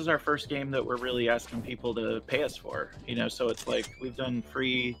so this is our first game that we're really asking people to pay us for. So it's like we've done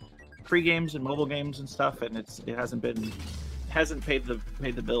free games and mobile games and stuff, and it hasn't paid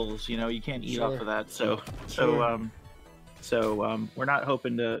the bills. You can't eat off of that. So we're not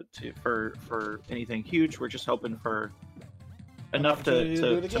hoping for anything huge. We're just hoping for enough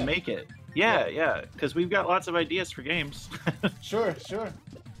to make it. Yeah, because we've got lots of ideas for games. Sure.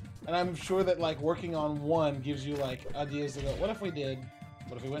 And I'm sure that like working on one gives you like ideas to go, what if we went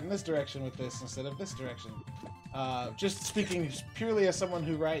in this direction with this instead of this direction? Just speaking purely as someone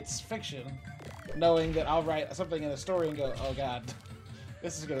who writes fiction, knowing that I'll write something in a story and go, oh god,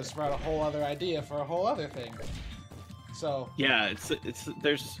 this is going to sprout a whole other idea for a whole other thing. So yeah,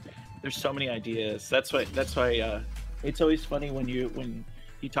 there's so many ideas. That's why it's always funny when you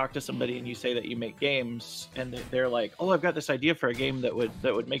talk to somebody and you say that you make games, and they're like, "Oh, I've got this idea for a game that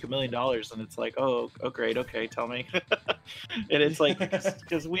would make $1 million," and it's like, "Oh, great, okay, tell me." And it's like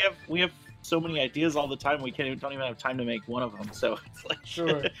because we have so many ideas all the time, we don't even have time to make one of them. So it's like,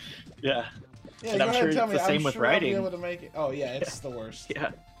 sure, yeah. And I'm sure it's the same with writing. I'll be able to make it. Oh yeah, it's the worst.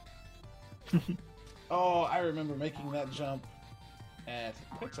 Yeah. Oh, I remember making that jump at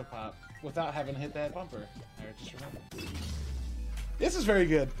Pixel Pop without having hit that bumper. I just remember. This is very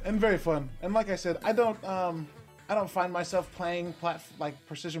good and very fun. And like I said, I don't find myself playing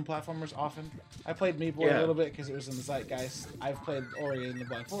precision platformers often. I played Meat Boy a little bit because it was in the zeitgeist. I've played Ori and the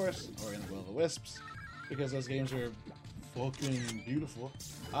Blind Forest, Ori and the Will of the Wisps, because those games are fucking beautiful.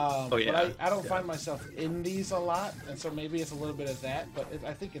 But I don't find myself in these a lot, and so maybe it's a little bit of that. But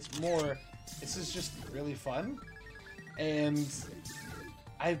I think it's more. This is just really fun, and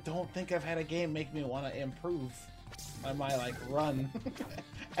I don't think I've had a game make me want to improve on my run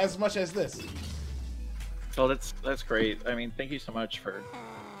as much as this. Oh, that's great. I mean, thank you so much for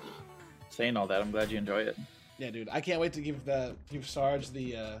saying all that. I'm glad you enjoy it. Yeah, dude. I can't wait to give Sarge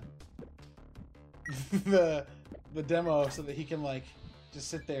the the demo so that he can just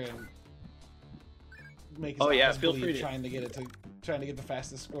sit there and make his eyes bleed trying to get the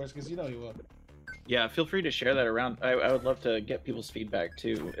fastest scores, because he will. Yeah, feel free to share that around. I would love to get people's feedback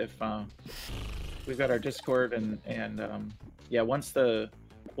too. If we've got our Discord and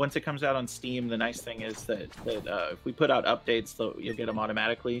once it comes out on Steam, the nice thing is that if we put out updates, you'll get them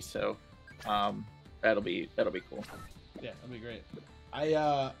automatically. So that'll be cool. Yeah, that'll be great.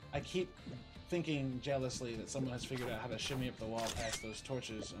 I keep thinking jealously that someone has figured out how to shimmy up the wall past those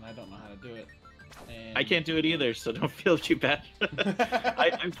torches, and I don't know how to do it. And I can't do it either, so don't feel too bad.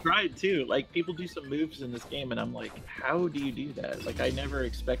 I've tried too. People do some moves in this game, and I'm like, how do you do that? I never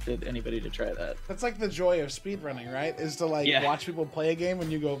expected anybody to try that. That's the joy of speedrunning, right? Is to watch people play a game and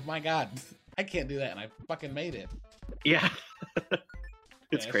you go, my god, I can't do that, and I fucking made it. Yeah.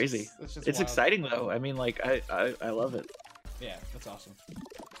 It's crazy. It's exciting though. I mean, I love it. Yeah, that's awesome.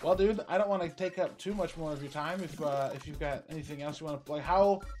 Well, dude, I don't want to take up too much more of your time. If you've got anything else you want to play,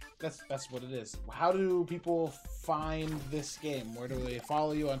 that's what it is. How do people find this game? Where do they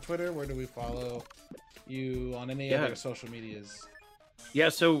follow you on Twitter? Where do we follow you on any other social medias? Yeah,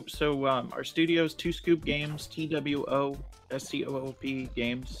 so our studio's Two Scoop Games, TWOSCOOP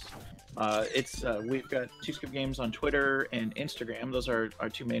Games. We've got Two Scoop Games on Twitter and Instagram. Those are our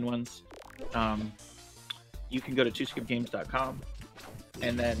two main ones. You can go to twoscoopgames.com,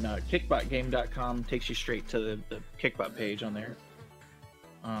 and then kickbotgame.com takes you straight to the Kickbot page on there.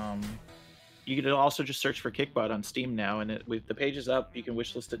 You can also just search for Kickbot on Steam now, and the page is up. You can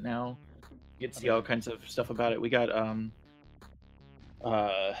wishlist it now. You can see all kinds of stuff about it. We got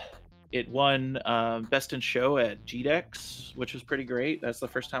it won Best in Show at GDEX, which was pretty great. That's the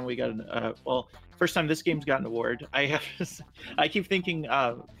first time we got an first time this game's got an award. I keep thinking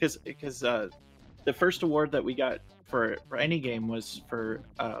because the first award that we got for any game was for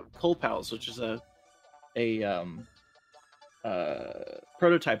Pull Pals, which is a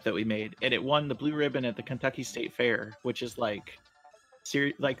prototype that we made, and it won the blue ribbon at the Kentucky State Fair, which is like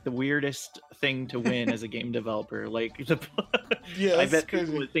the weirdest thing to win as a game developer. Like, yeah, I bet crazy.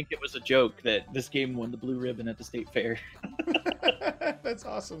 people would think it was a joke that this game won the blue ribbon at the state fair. That's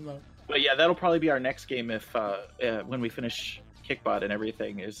awesome, though. But yeah, that'll probably be our next game if when we finish Kickbot and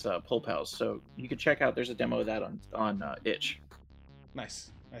everything is Pull Pals. So you can check out. There's a demo of that on itch.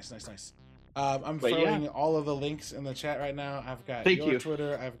 Nice. I'm throwing all of the links in the chat right now. I've got your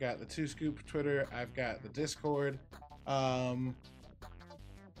Twitter, I've got the 2Scoop Twitter, I've got the Discord.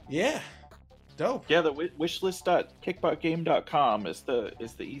 Yeah, dope. Yeah, the wishlist.kickbotgame.com is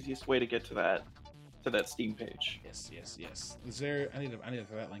the easiest way to get to that Steam page. Yes. Is there? I need to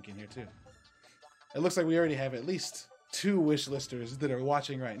throw that link in here too. It looks like we already have at least 2 wishlisters that are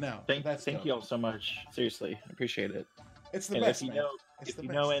watching right now. Thank you all so much. Seriously, I appreciate it. It's the best. If you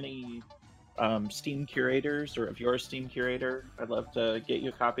know any Steam curators, or if you're a Steam curator, I'd love to get you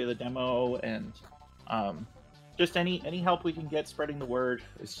a copy of the demo, and just any help we can get spreading the word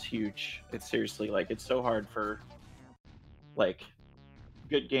is huge. It's seriously, like, it's so hard for like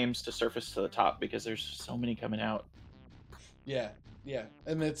good games to surface to the top because there's so many coming out. Yeah,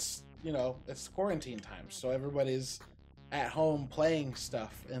 and it's it's quarantine time, so everybody's at home playing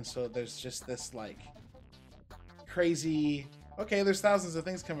stuff, and so there's just this like crazy. Okay, there's thousands of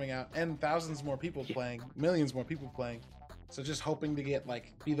things coming out, and thousands more people playing, millions more people playing. So just hoping to get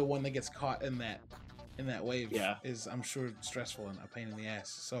be the one that gets caught in that wave is, I'm sure, stressful and a pain in the ass.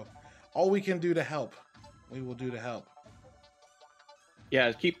 So all we can do to help, we will do to help.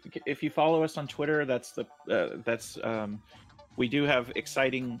 Yeah, if you follow us on Twitter, we do have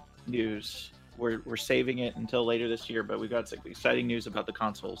exciting news. We're saving it until later this year, but we've got some exciting news about the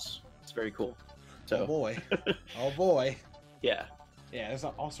consoles. It's very cool. So. Oh boy. Yeah, there's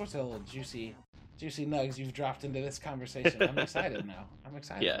all sorts of little juicy nugs you've dropped into this conversation. I'm excited now.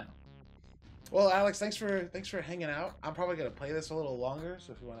 Yeah. Well, Alex, thanks for hanging out. I'm probably gonna play this a little longer,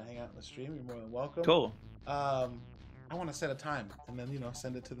 so if you want to hang out in the stream, you're more than welcome. Cool. I want to set a time and then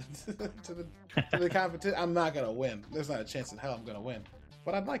send it to the competition. I'm not gonna win. There's not a chance in hell I'm gonna win,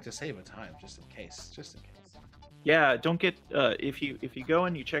 but I'd like to save a time just in case. Yeah, don't get if you go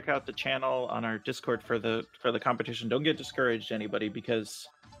and you check out the channel on our Discord for the competition, don't get discouraged, anybody, because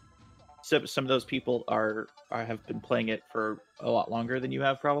some of those people have been playing it for a lot longer than you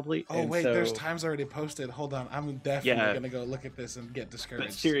have probably. Oh, wait, there's times already posted. Hold on, I'm definitely gonna go look at this and get discouraged.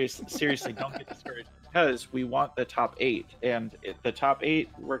 But seriously, don't get discouraged, because we want the top 8, and the top 8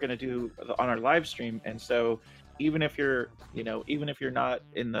 we're gonna do on our live stream. And so even if you're not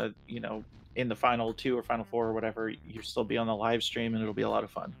in the in the final 2 or final 4 or whatever, you'll still be on the live stream, and it'll be a lot of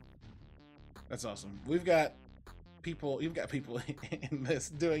fun. That's awesome. You've got people in this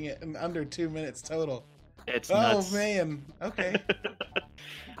doing it in under 2 minutes total. It's nuts. Oh man. Okay.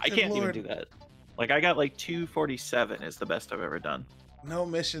 I can't even do that. Like, I got 2:47 is the best I've ever done. No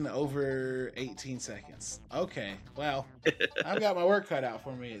mission over 18 seconds. Okay. Well, I've got my work cut out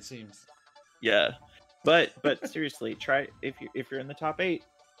for me, it seems. Yeah. But seriously, try if you're in the top 8,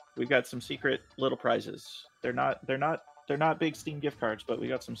 we've got some secret little prizes. They're not big Steam gift cards, but we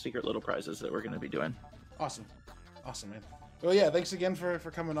got some secret little prizes that we're going to be doing. Awesome, man. Well, yeah, thanks again for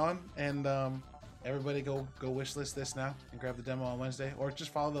coming on, and everybody go wishlist this now and grab the demo on Wednesday, or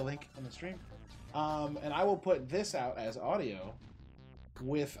just follow the link in the stream. And I will put this out as audio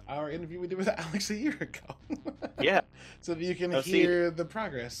with our interview we did with Alex a year ago. Yeah. So that you can hear the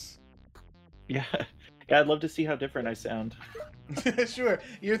progress. Yeah. Yeah, I'd love to see how different I sound. Sure.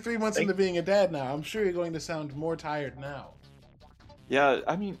 You're 3 months into being a dad now. I'm sure you're going to sound more tired now. Yeah,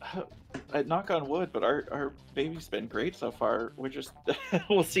 I mean, I knock on wood, but our baby's been great so far. We're just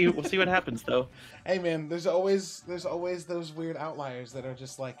we'll see what happens though. Hey man, there's always those weird outliers that are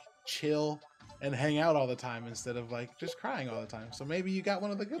just like chill and hang out all the time instead of like just crying all the time. So maybe you got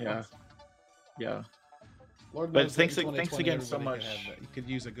one of the good ones. Yeah. Lord knows, but thanks again so much. You could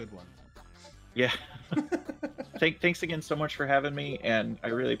use a good one. Yeah. Thanks again so much for having me, and I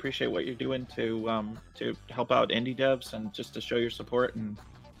really appreciate what you're doing to help out indie devs and just to show your support and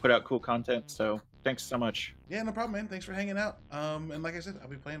put out cool content. So thanks so much. Yeah, no problem, man. Thanks for hanging out. And like I said, I'll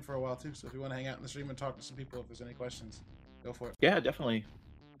be playing for a while too. So if you want to hang out in the stream and talk to some people, if there's any questions, go for it. Yeah, definitely.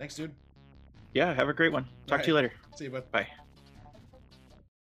 Thanks, dude. Yeah, have a great one. Talk to you later. See you, bud. Bye.